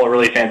it's still a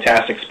really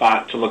fantastic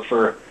spot to look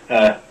for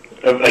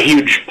a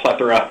huge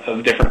plethora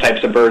of different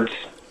types of birds.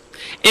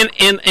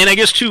 And I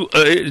guess too,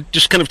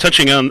 just kind of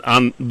touching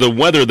on the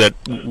weather, that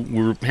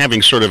we're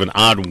having sort of an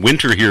odd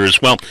winter here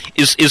as well.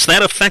 Is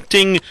that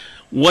affecting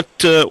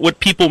what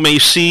people may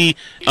see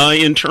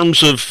in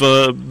terms of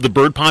the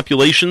bird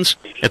populations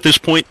at this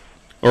point,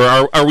 or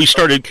are we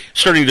starting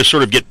to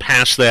sort of get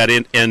past that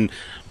and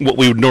what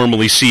we would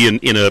normally see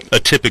in a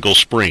typical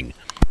spring?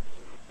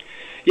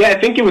 Yeah, I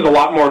think it was a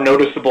lot more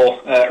noticeable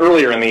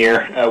earlier in the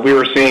year. We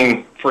were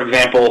seeing, for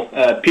example,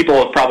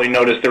 people have probably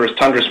noticed there was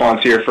tundra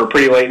swans here for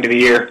pretty late into the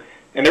year,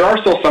 and there are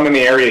still some in the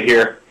area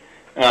here.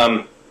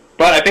 But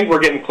I think we're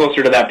getting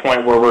closer to that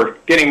point where we're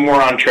getting more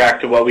on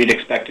track to what we'd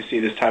expect to see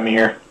this time of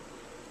year.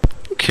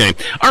 Okay.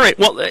 All right.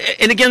 Well,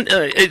 and again,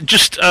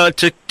 just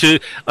to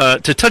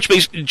touch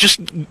base, just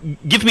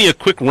give me a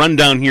quick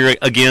rundown here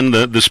again,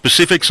 the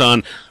specifics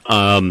on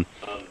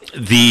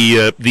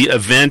the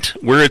event,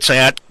 where it's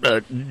at,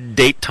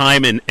 date,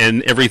 time,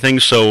 and everything,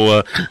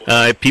 so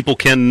people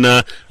can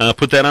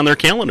put that on their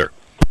calendar.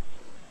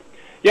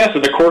 Yeah, so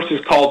the course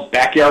is called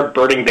Backyard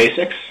Birding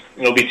Basics.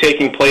 It'll be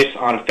taking place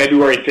on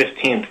February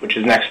 15th, which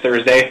is next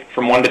Thursday,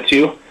 from 1 to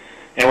 2.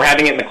 And we're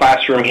having it in the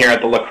classroom here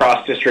at the La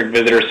Crosse District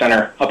Visitor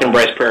Center up in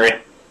Bryce Prairie.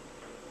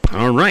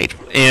 All right.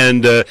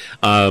 And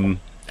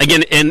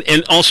again,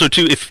 and also,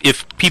 too,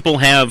 if people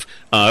have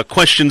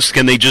questions,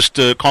 can they just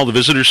call the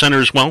Visitor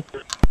Center as well?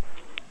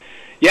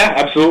 Yeah,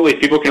 absolutely.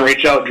 People can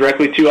reach out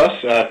directly to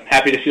us.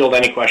 Happy to field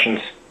any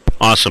questions.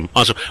 Awesome.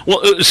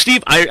 Well,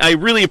 Steve, I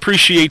really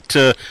appreciate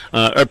your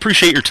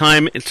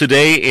time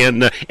today.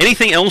 And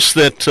anything else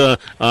that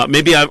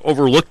maybe I've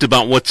overlooked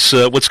about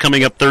what's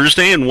coming up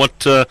Thursday, and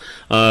what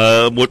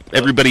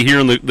everybody here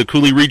in the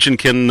Coulee region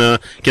can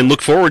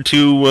look forward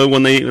to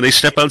when they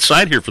step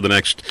outside here for the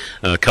next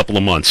couple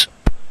of months.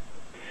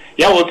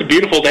 Yeah, well, it's a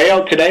beautiful day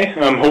out today.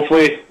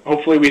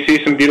 Hopefully we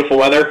see some beautiful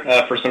weather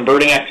for some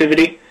birding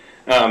activity.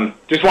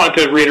 Just wanted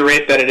to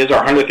reiterate that it is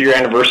our 100th year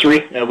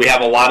anniversary. We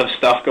have a lot of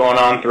stuff going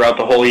on throughout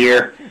the whole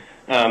year.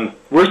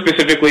 We're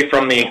specifically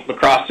from the La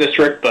Crosse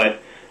district,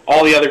 but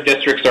all the other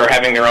districts are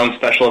having their own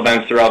special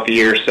events throughout the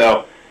year.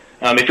 So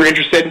if you're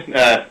interested,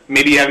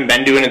 maybe you haven't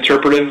been to an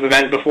interpretive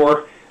event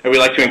before, we'd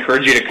like to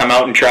encourage you to come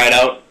out and try it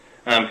out,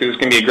 because it's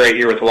going to be a great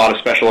year with a lot of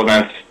special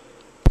events.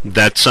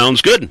 That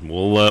sounds good.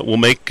 We'll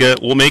make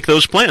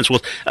those plans.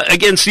 Well,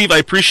 again, Steve, I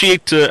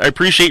appreciate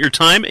your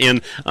time,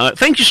 and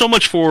thank you so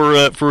much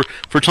for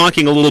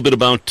talking a little bit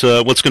about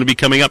what's going to be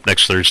coming up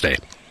next Thursday.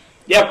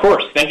 Yeah, of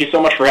course. Thank you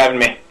so much for having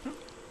me.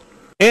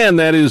 And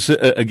that is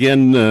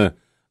again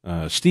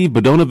Steve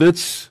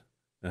Bodonovitz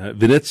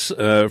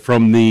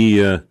from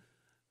the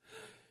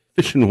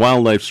Fish and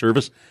Wildlife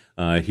Service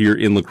here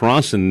in La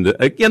Crosse, and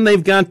again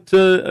they've got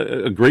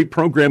a great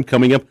program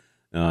coming up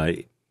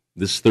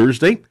this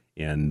Thursday.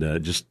 And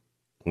just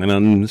plan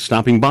on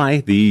stopping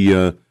by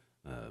the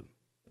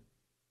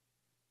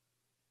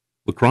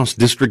La Crosse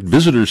District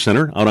Visitor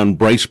Center out on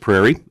Bryce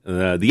Prairie.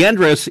 The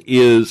address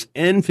is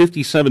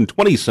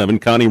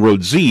N5727 County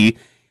Road Z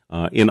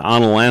in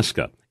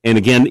Onalaska. And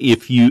again,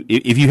 if you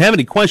have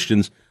any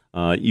questions,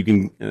 you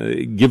can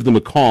give them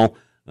a call.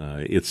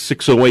 It's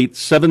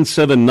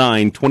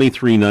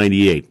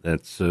 608-779-2398.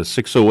 That's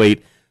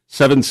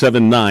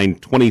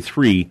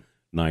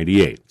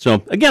 608-779-2398.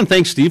 So again,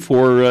 thanks, Steve,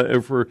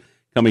 for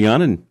coming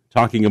on and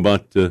talking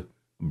about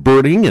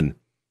birding and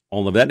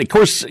all of that. And of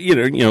course,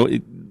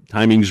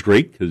 timing's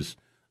great because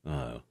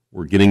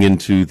we're getting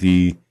into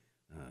the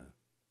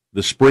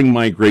spring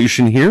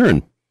migration here,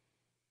 and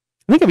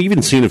I think I've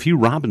even seen a few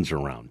robins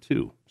around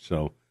too.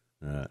 So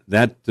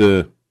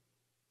there's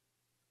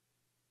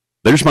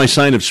my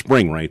sign of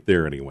spring right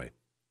there. Anyway,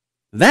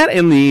 that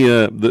and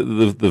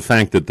the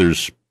fact that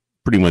there's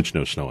pretty much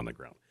no snow on the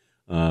ground.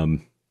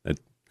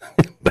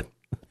 But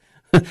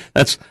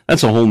that's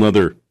a whole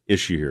nother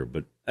issue here.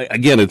 But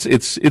again,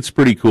 it's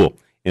pretty cool.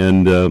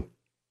 And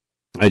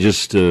I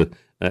just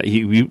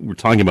we were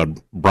talking about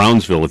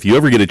Brownsville. If you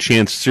ever get a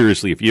chance,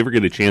 seriously, if you ever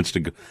get a chance to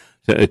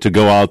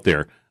go out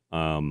there,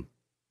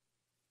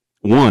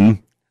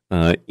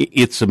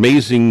 it's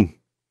amazing.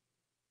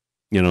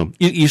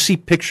 You see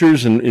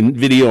pictures and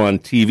video on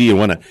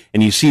TV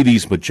and you see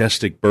these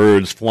majestic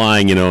birds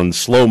flying, in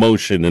slow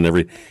motion and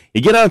everything.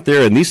 You get out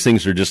there and these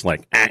things are just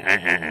like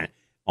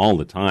all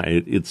the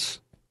time. It's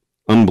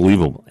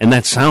unbelievable, and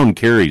that sound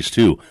carries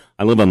too.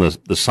 I live on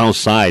the south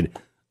side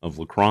of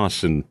La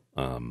Crosse, and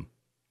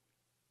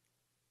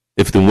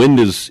if the wind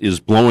is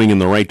blowing in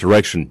the right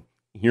direction,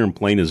 you hear them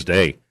plain as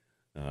day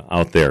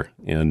out there,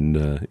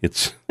 and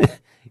it's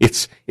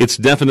it's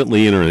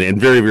definitely interesting and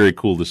very, very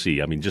cool to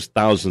see. I mean, just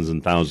thousands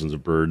and thousands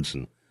of birds,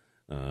 and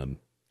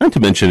not to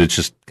mention it's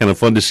just kind of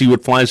fun to see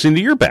what flies into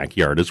your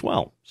backyard as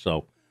well.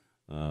 So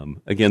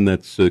again,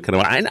 that's kind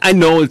of I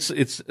know it's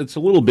a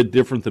little bit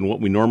different than what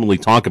we normally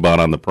talk about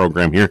on the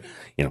program here,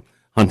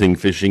 hunting,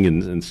 fishing,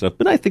 and stuff.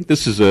 But I think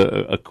this is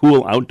a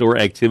cool outdoor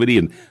activity,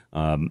 and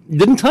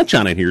didn't touch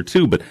on it here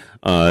too. But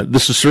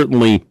this is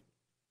certainly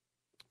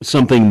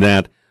something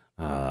that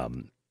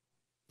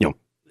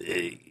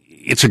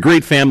it's a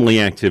great family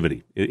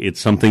activity.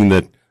 It's something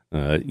that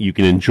you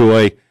can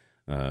enjoy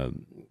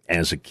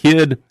as a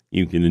kid,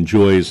 you can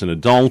enjoy as an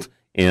adult,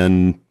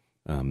 and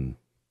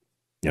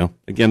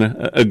again,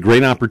 a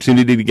great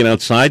opportunity to get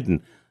outside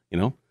and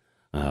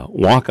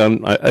walk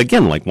on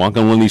walk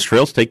on one of these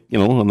trails. Take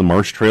on the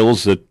marsh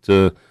trails that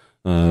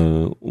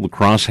La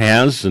Crosse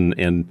has,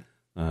 and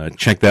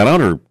check that out,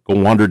 or go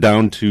wander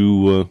down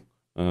to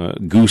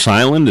Goose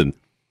Island and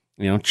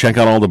check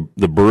out all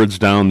the birds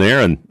down there,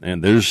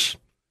 and there's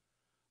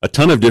a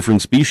ton of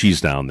different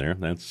species down there.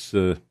 That's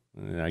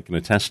I can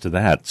attest to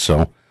that.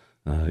 So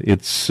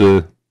it's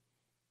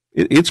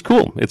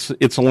cool.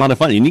 It's a lot of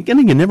fun, and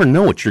you never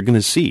know what you're going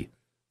to see.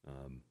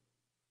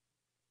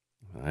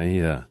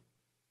 I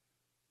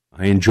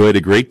enjoy it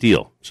a great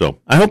deal. So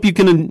I hope you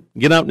can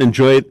get out and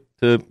enjoy it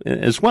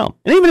as well.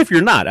 And even if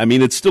you're not, I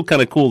mean, it's still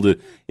kind of cool to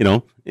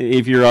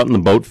if you're out in the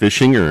boat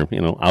fishing or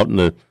out in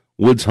the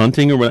woods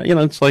hunting or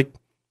whatever, it's like,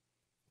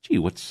 gee,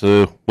 what's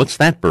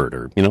that bird?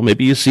 Or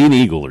maybe you see an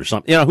eagle or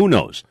something. Who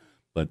knows?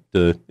 But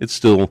it's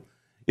still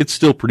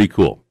pretty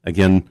cool.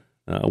 Again,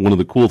 one of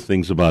the cool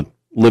things about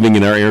living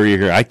in our area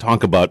here, I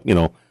talk about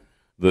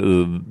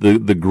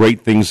the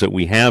great things that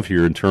we have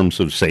here in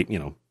terms of, say,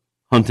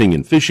 hunting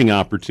and fishing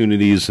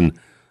opportunities and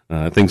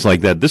things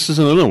like that. This is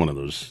another one of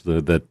those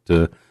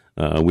that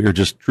we are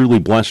just truly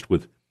blessed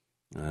with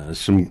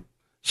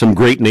some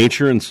great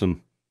nature and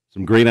some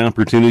great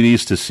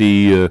opportunities to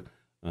see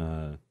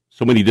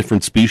so many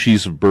different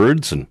species of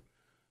birds, and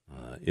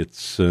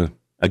it's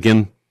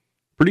again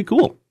pretty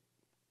cool.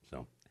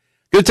 So,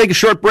 going to take a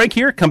short break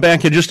here. Come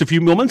back in just a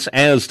few moments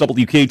as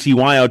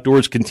WKTY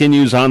Outdoors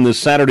continues on this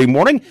Saturday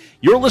morning.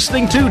 You're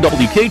listening to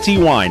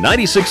WKTY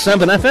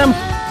 96.7 FM,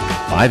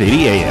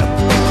 580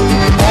 AM.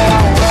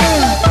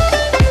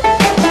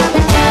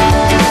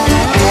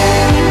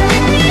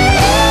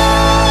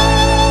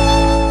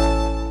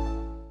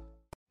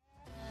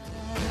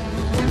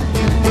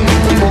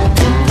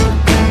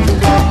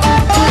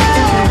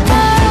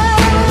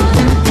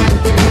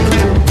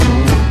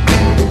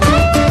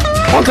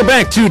 Welcome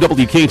back to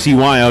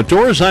WKTY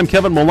Outdoors. I'm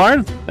Kevin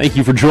Millard. Thank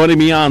you for joining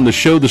me on the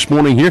show this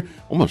morning here.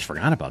 Almost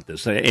forgot about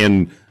this.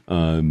 And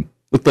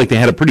looked like they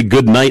had a pretty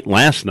good night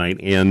last night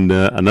and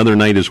another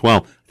night as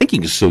well. I think you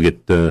can still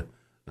get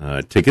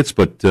tickets,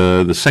 but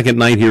the second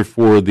night here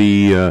for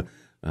the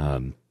La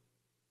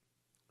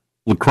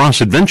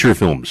Crosse Adventure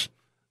Films,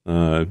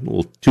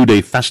 little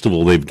 2-day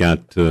festival they've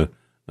got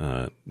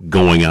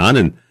going on.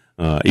 And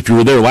if you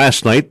were there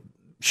last night,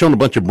 showing a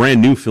bunch of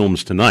brand new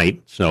films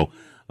tonight. So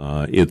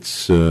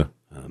it's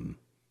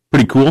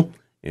pretty cool,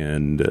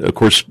 and of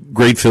course,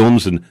 great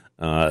films. And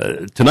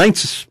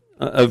tonight's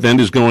event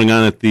is going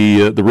on at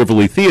the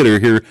Rivoli Theater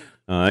here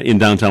in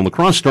downtown La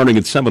Crosse, starting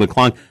at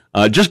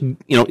 7:00. Just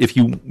if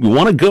you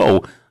want to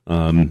go,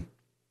 and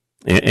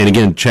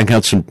again, check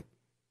out some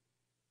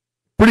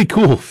pretty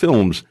cool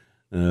films,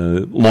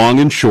 long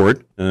and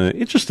short.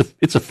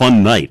 It's a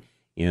fun night,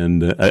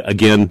 and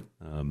again,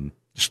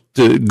 just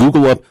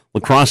Google up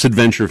La Crosse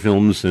Adventure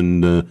Films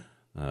and.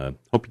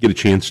 Hope you get a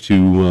chance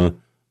to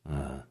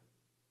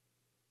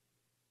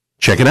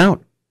check it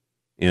out.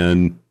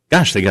 And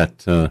gosh, they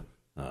got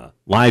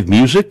live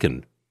music,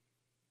 and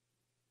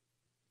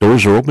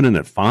doors are opening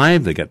at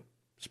 5. They got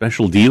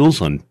special deals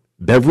on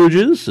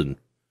beverages and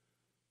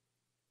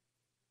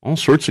all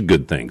sorts of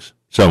good things.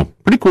 So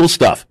pretty cool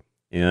stuff.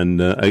 And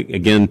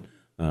again,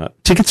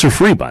 tickets are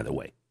free, by the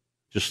way,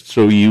 just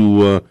so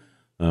you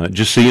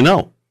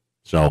know.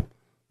 So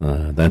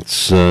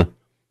that's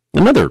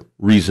another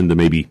reason to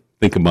maybe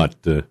think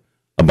about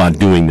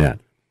doing that.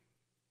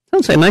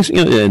 Sounds like nice,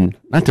 and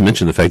not to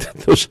mention the fact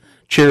that those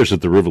chairs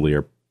at the Rivoli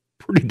are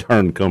pretty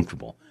darn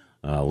comfortable.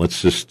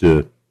 Let's just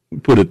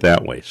put it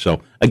that way.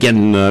 So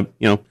again,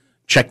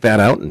 check that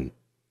out and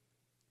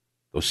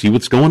go see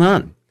what's going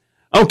on.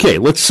 Okay,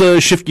 let's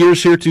shift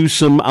gears here to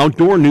some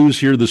outdoor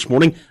news here this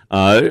morning.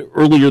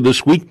 Earlier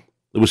this week,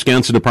 the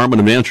Wisconsin Department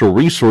of Natural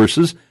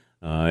Resources,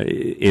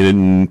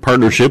 in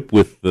partnership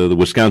with the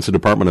Wisconsin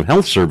Department of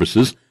Health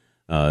Services,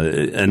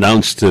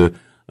 announced the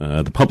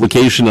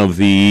publication of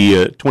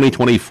the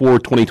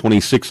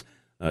 2024-2026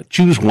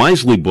 Choose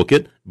Wisely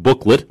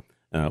booklet,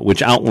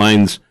 which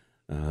outlines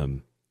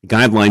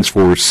guidelines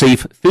for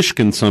safe fish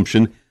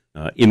consumption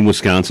in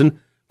Wisconsin.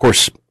 Of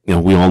course,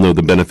 we all know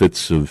the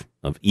benefits of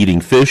eating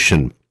fish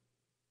and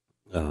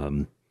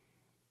all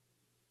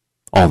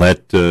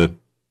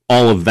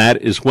of that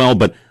as well.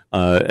 But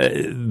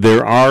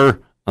there are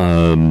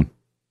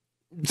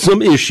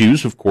some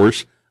issues, of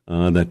course,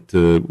 that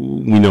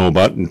we know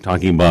about, and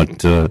talking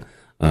about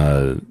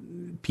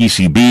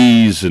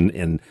PCBs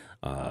and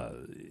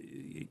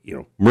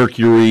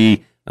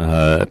mercury,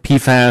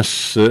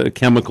 PFAS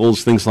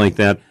chemicals, things like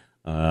that.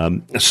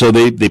 So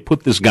they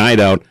put this guide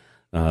out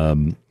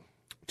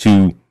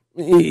to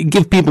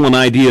give people an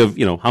idea of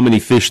how many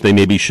fish they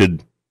maybe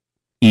should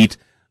eat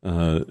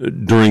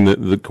during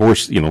the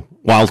course,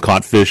 wild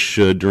caught fish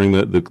during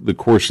the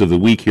course of the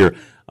week here.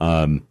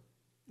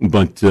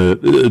 But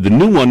the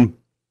new one,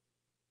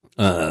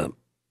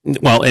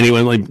 well,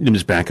 anyway, let me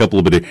just back up a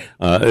little bit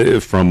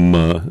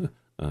from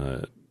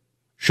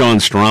Sean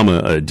Strom,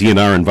 a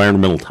DNR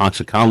environmental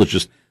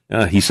toxicologist.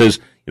 He says,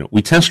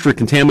 we test for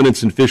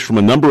contaminants in fish from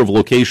a number of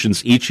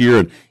locations each year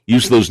and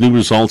use those new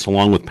results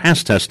along with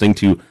past testing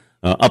to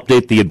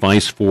update the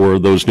advice for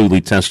those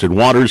newly tested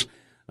waters.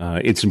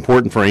 It's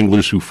important for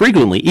anglers who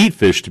frequently eat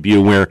fish to be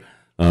aware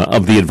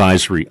of the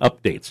advisory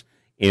updates.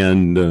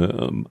 And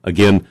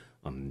again,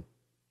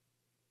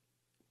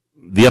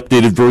 the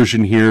updated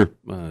version here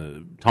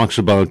talks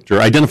about or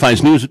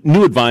identifies new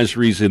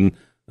advisories in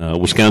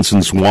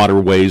Wisconsin's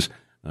waterways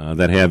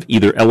that have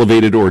either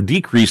elevated or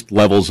decreased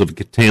levels of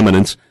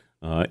contaminants,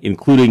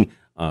 including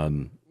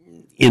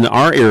in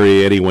our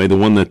area anyway. The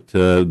one that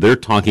they're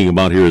talking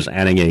about here is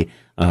adding a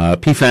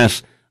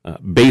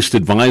PFAS-based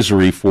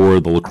advisory for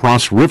the La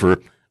Crosse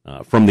River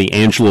from the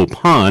Angelo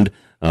Pond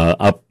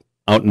up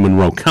out in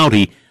Monroe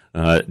County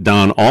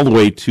down all the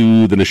way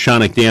to the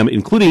Neshonoc Dam,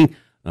 including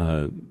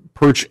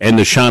Perch and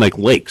Neshonoc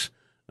Lakes,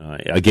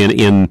 again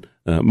in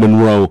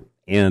Monroe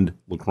and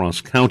La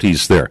Crosse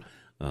counties there.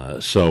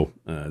 So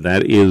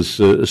that is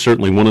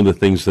certainly one of the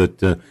things that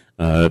they're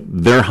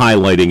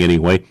highlighting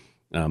anyway.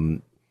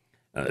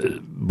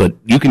 But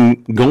you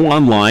can go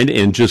online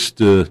and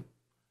just,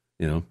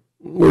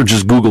 or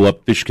just Google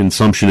up fish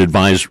consumption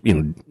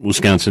advisory,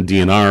 Wisconsin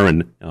DNR,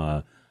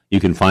 and you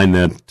can find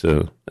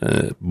that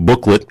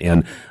booklet.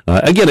 And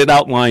again, it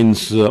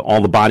outlines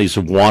all the bodies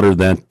of water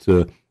that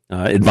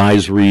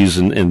advisories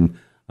and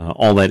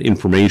all that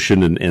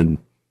information and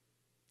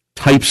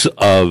types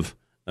of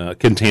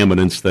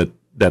contaminants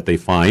that they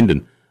find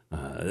and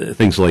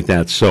things like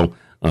that. So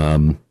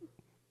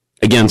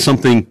again,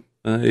 something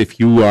if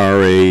you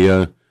are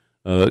a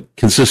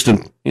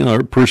consistent,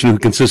 a person who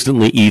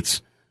consistently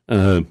eats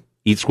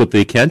what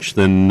they catch,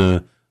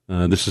 then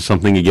this is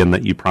something again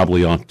that you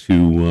probably ought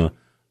to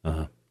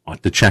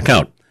check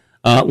out.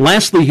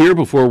 Lastly, here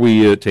before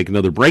we take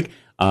another break,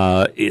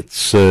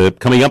 it's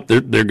coming up.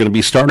 They're going to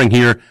be starting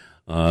here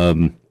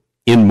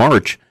in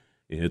March.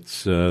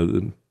 It's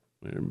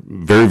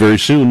very, very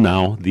soon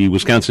now. The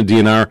Wisconsin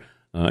DNR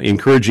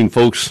encouraging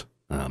folks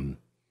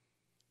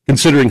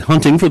considering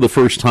hunting for the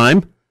first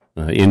time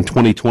in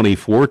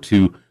 2024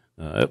 to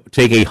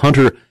take a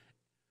hunter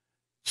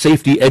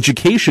safety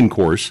education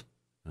course.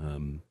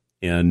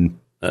 And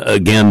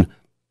again,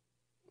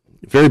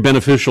 very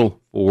beneficial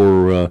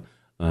for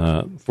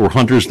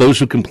hunters. Those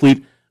who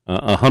complete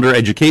a hunter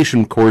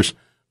education course,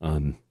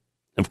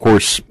 of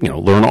course,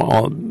 learn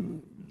all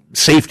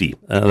safety.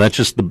 That's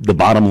just the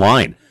bottom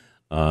line.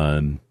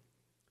 According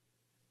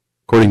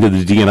to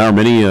the DNR,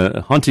 many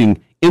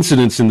hunting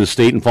incidents in the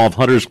state involve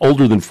hunters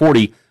older than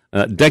 40,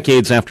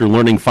 decades after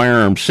learning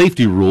firearm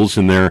safety rules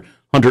in their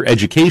hunter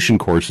education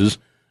courses.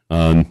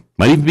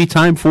 Might even be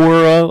time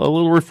for a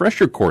little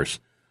refresher course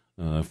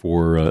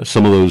for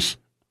some of those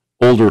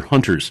older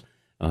hunters.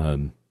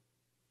 And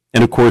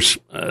of course,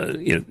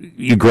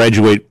 you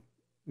graduate,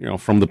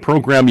 from the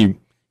program. You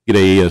get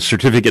a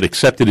certificate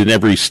accepted in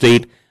every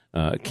state,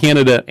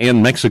 Canada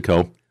and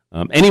Mexico.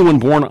 Anyone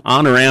born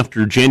on or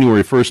after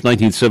January 1st,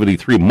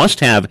 1973 must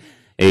have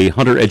a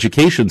hunter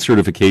education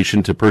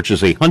certification to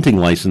purchase a hunting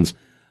license,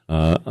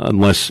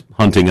 unless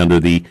hunting under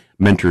the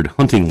mentored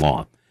hunting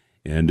law.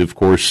 And of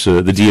course,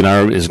 the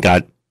DNR has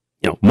got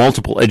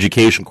multiple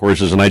education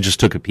courses, and I just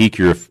took a peek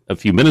here a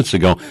few minutes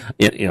ago.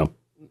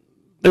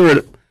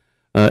 They're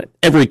at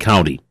every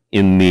county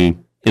in the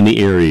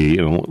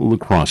area. La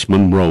Crosse,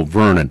 Monroe,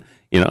 Vernon.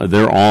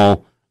 They're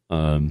all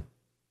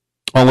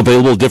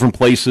available at different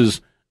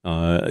places,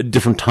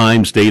 different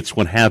times, dates,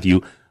 what have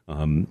you.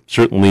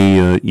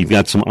 Certainly, you've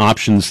got some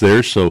options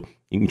there, so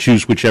you can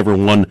choose whichever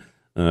one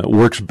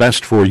works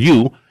best for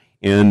you.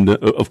 And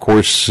of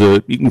course,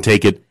 you can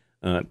take it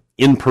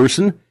in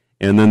person,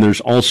 and then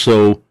there's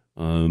also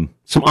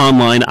some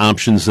online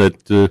options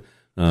that,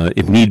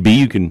 if need be,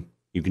 you can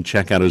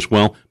check out as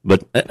well.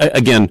 But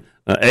again,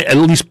 at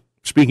least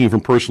speaking from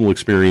personal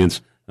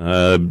experience,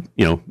 being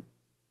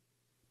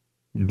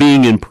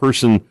in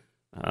person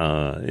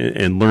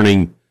and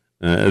learning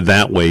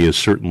that way is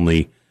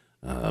certainly,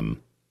 I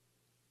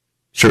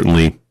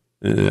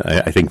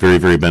think very,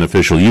 very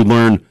beneficial. You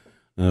learn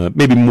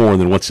maybe more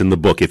than what's in the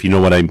book, if you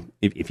know what I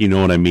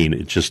mean.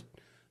 It's just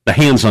the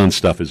hands-on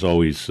stuff is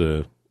always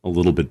a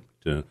little bit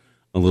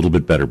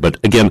better. But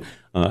again,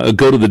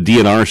 go to the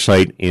DNR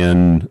site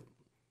and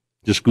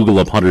just Google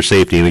up hunter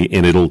safety,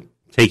 and it'll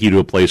take you to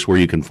a place where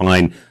you can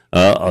find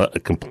a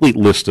complete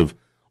list of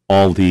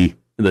all the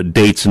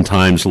dates and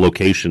times,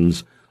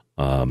 locations,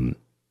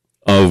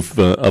 of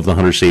the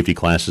hunter safety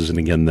classes, and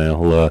again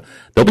they'll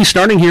be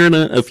starting here in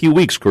a few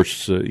weeks. Of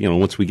course,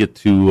 once we get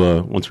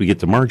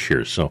to March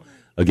here. So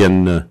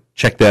again,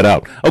 check that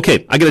out.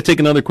 Okay, I got to take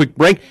another quick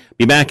break.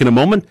 Be back in a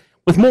moment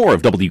with more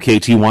of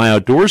WKTY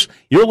Outdoors.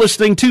 You're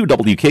listening to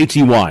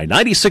WKTY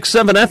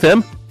 96.7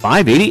 FM,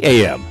 580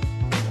 AM.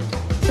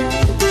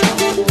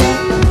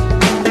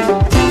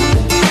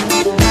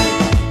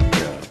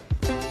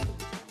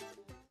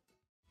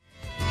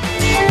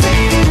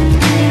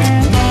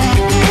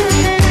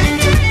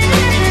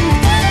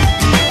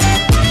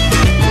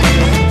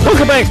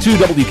 Welcome back to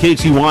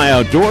WKTY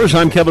Outdoors.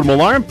 I'm Kevin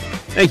Millar.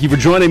 Thank you for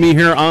joining me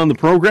here on the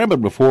program.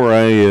 But before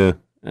I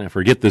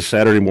forget this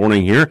Saturday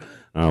morning here,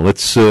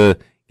 let's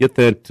get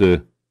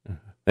that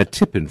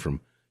tip in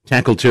from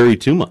Tackle Terry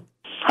Tuma.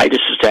 Hi, this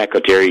is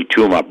Tackle Terry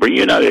Tuma. Bring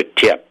you another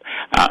tip.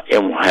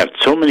 And we'll have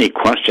so many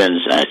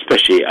questions,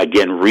 especially,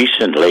 again,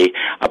 recently,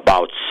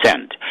 about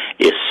scent.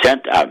 Is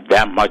scent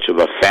that much of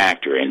a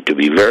factor? And to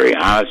be very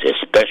honest,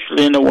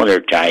 especially in the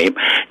wintertime,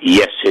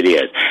 yes, it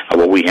is.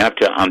 What we have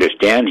to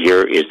understand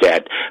here is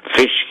that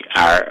fish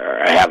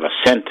have a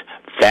scent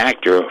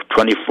factor of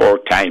 24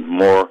 times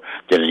more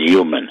than a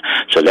human.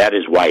 So that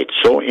is why it's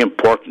so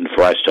important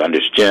for us to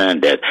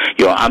understand that,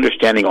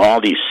 understanding all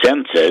these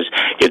senses,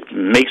 it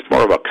makes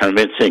more of a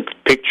convincing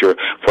picture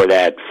for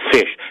that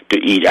fish to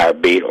eat our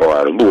bait or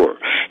our lure.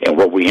 And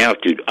what we have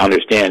to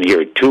understand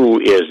here, too,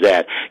 is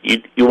that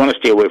you want to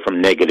stay away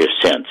from negative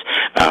scents.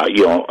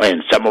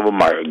 And some of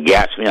them are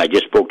gasoline. I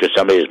just spoke to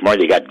somebody this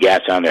morning. They got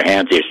gas on their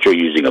hands. They're still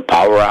using a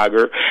power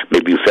auger.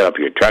 Maybe you fill up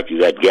your truck. You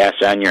got gas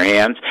on your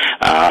hands.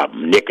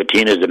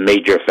 Nicotine is a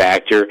major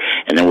factor.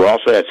 And then we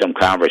also had some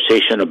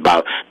conversation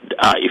about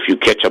if you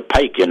catch a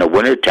pike in the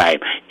wintertime,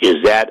 is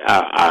that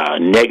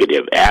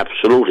negative?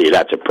 Absolutely.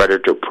 That's a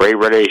predator-prey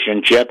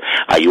relationship.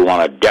 You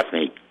want to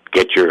definitely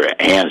get your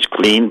hands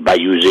clean by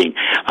using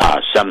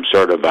some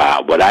sort of,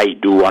 what I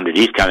do under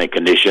these kind of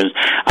conditions,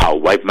 I'll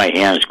wipe my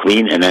hands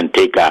clean and then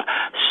take a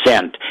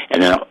scent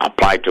and then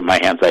apply it to my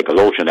hands like a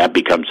lotion. That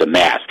becomes a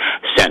mask.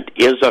 Scent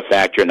is a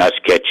factor in us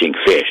catching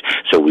fish,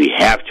 so we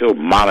have to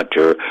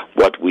monitor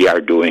what we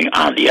are doing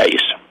on the ice.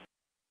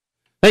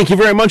 Thank you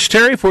very much,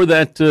 Terry, for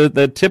that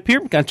tip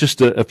here. Got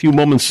just a few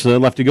moments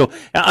left to go.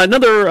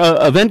 Another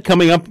event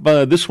coming up,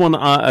 this one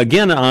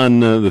again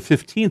on the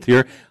 15th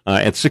here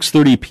at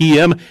 6:30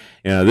 p.m.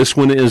 This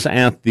one is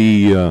at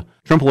the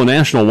Trempealeau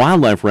National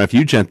Wildlife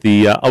Refuge at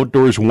the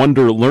Outdoors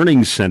Wonder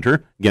Learning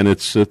Center. Again,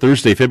 it's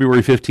Thursday,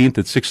 February 15th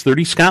at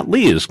 6:30. Scott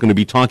Lee is going to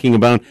be talking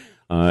about,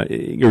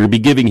 going to be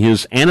giving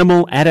his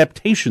Animal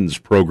Adaptations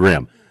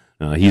program.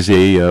 He's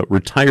a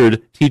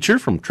retired teacher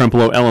from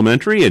Trempealeau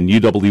Elementary and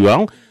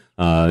UWL.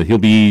 He'll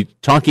be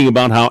talking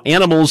about how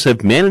animals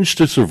have managed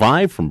to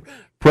survive from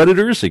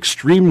predators,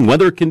 extreme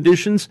weather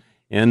conditions,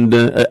 and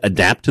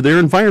adapt to their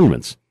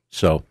environments.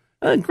 So,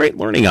 a great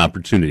learning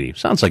opportunity.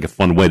 Sounds like a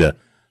fun way to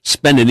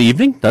spend an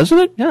evening, doesn't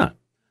it? Yeah.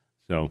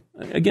 So,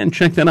 again,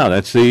 check that out.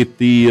 That's the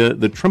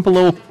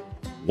Trempealeau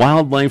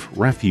Wildlife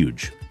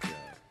Refuge.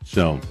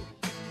 So,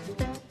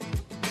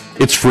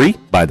 it's free,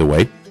 by the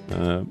way,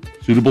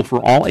 suitable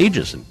for all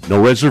ages, and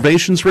no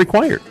reservations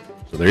required.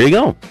 So, there you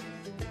go.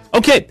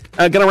 Okay,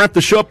 going to wrap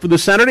the show up for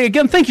this Saturday.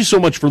 Again, thank you so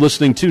much for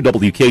listening to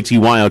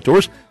WKTY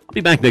Outdoors. I'll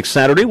be back next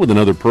Saturday with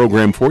another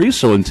program for you.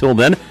 So until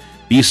then,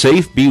 be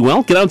safe, be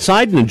well, get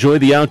outside and enjoy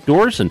the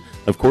outdoors. And,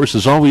 of course,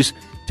 as always,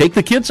 take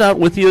the kids out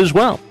with you as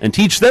well and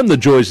teach them the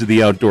joys of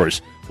the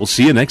outdoors. We'll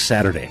see you next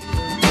Saturday.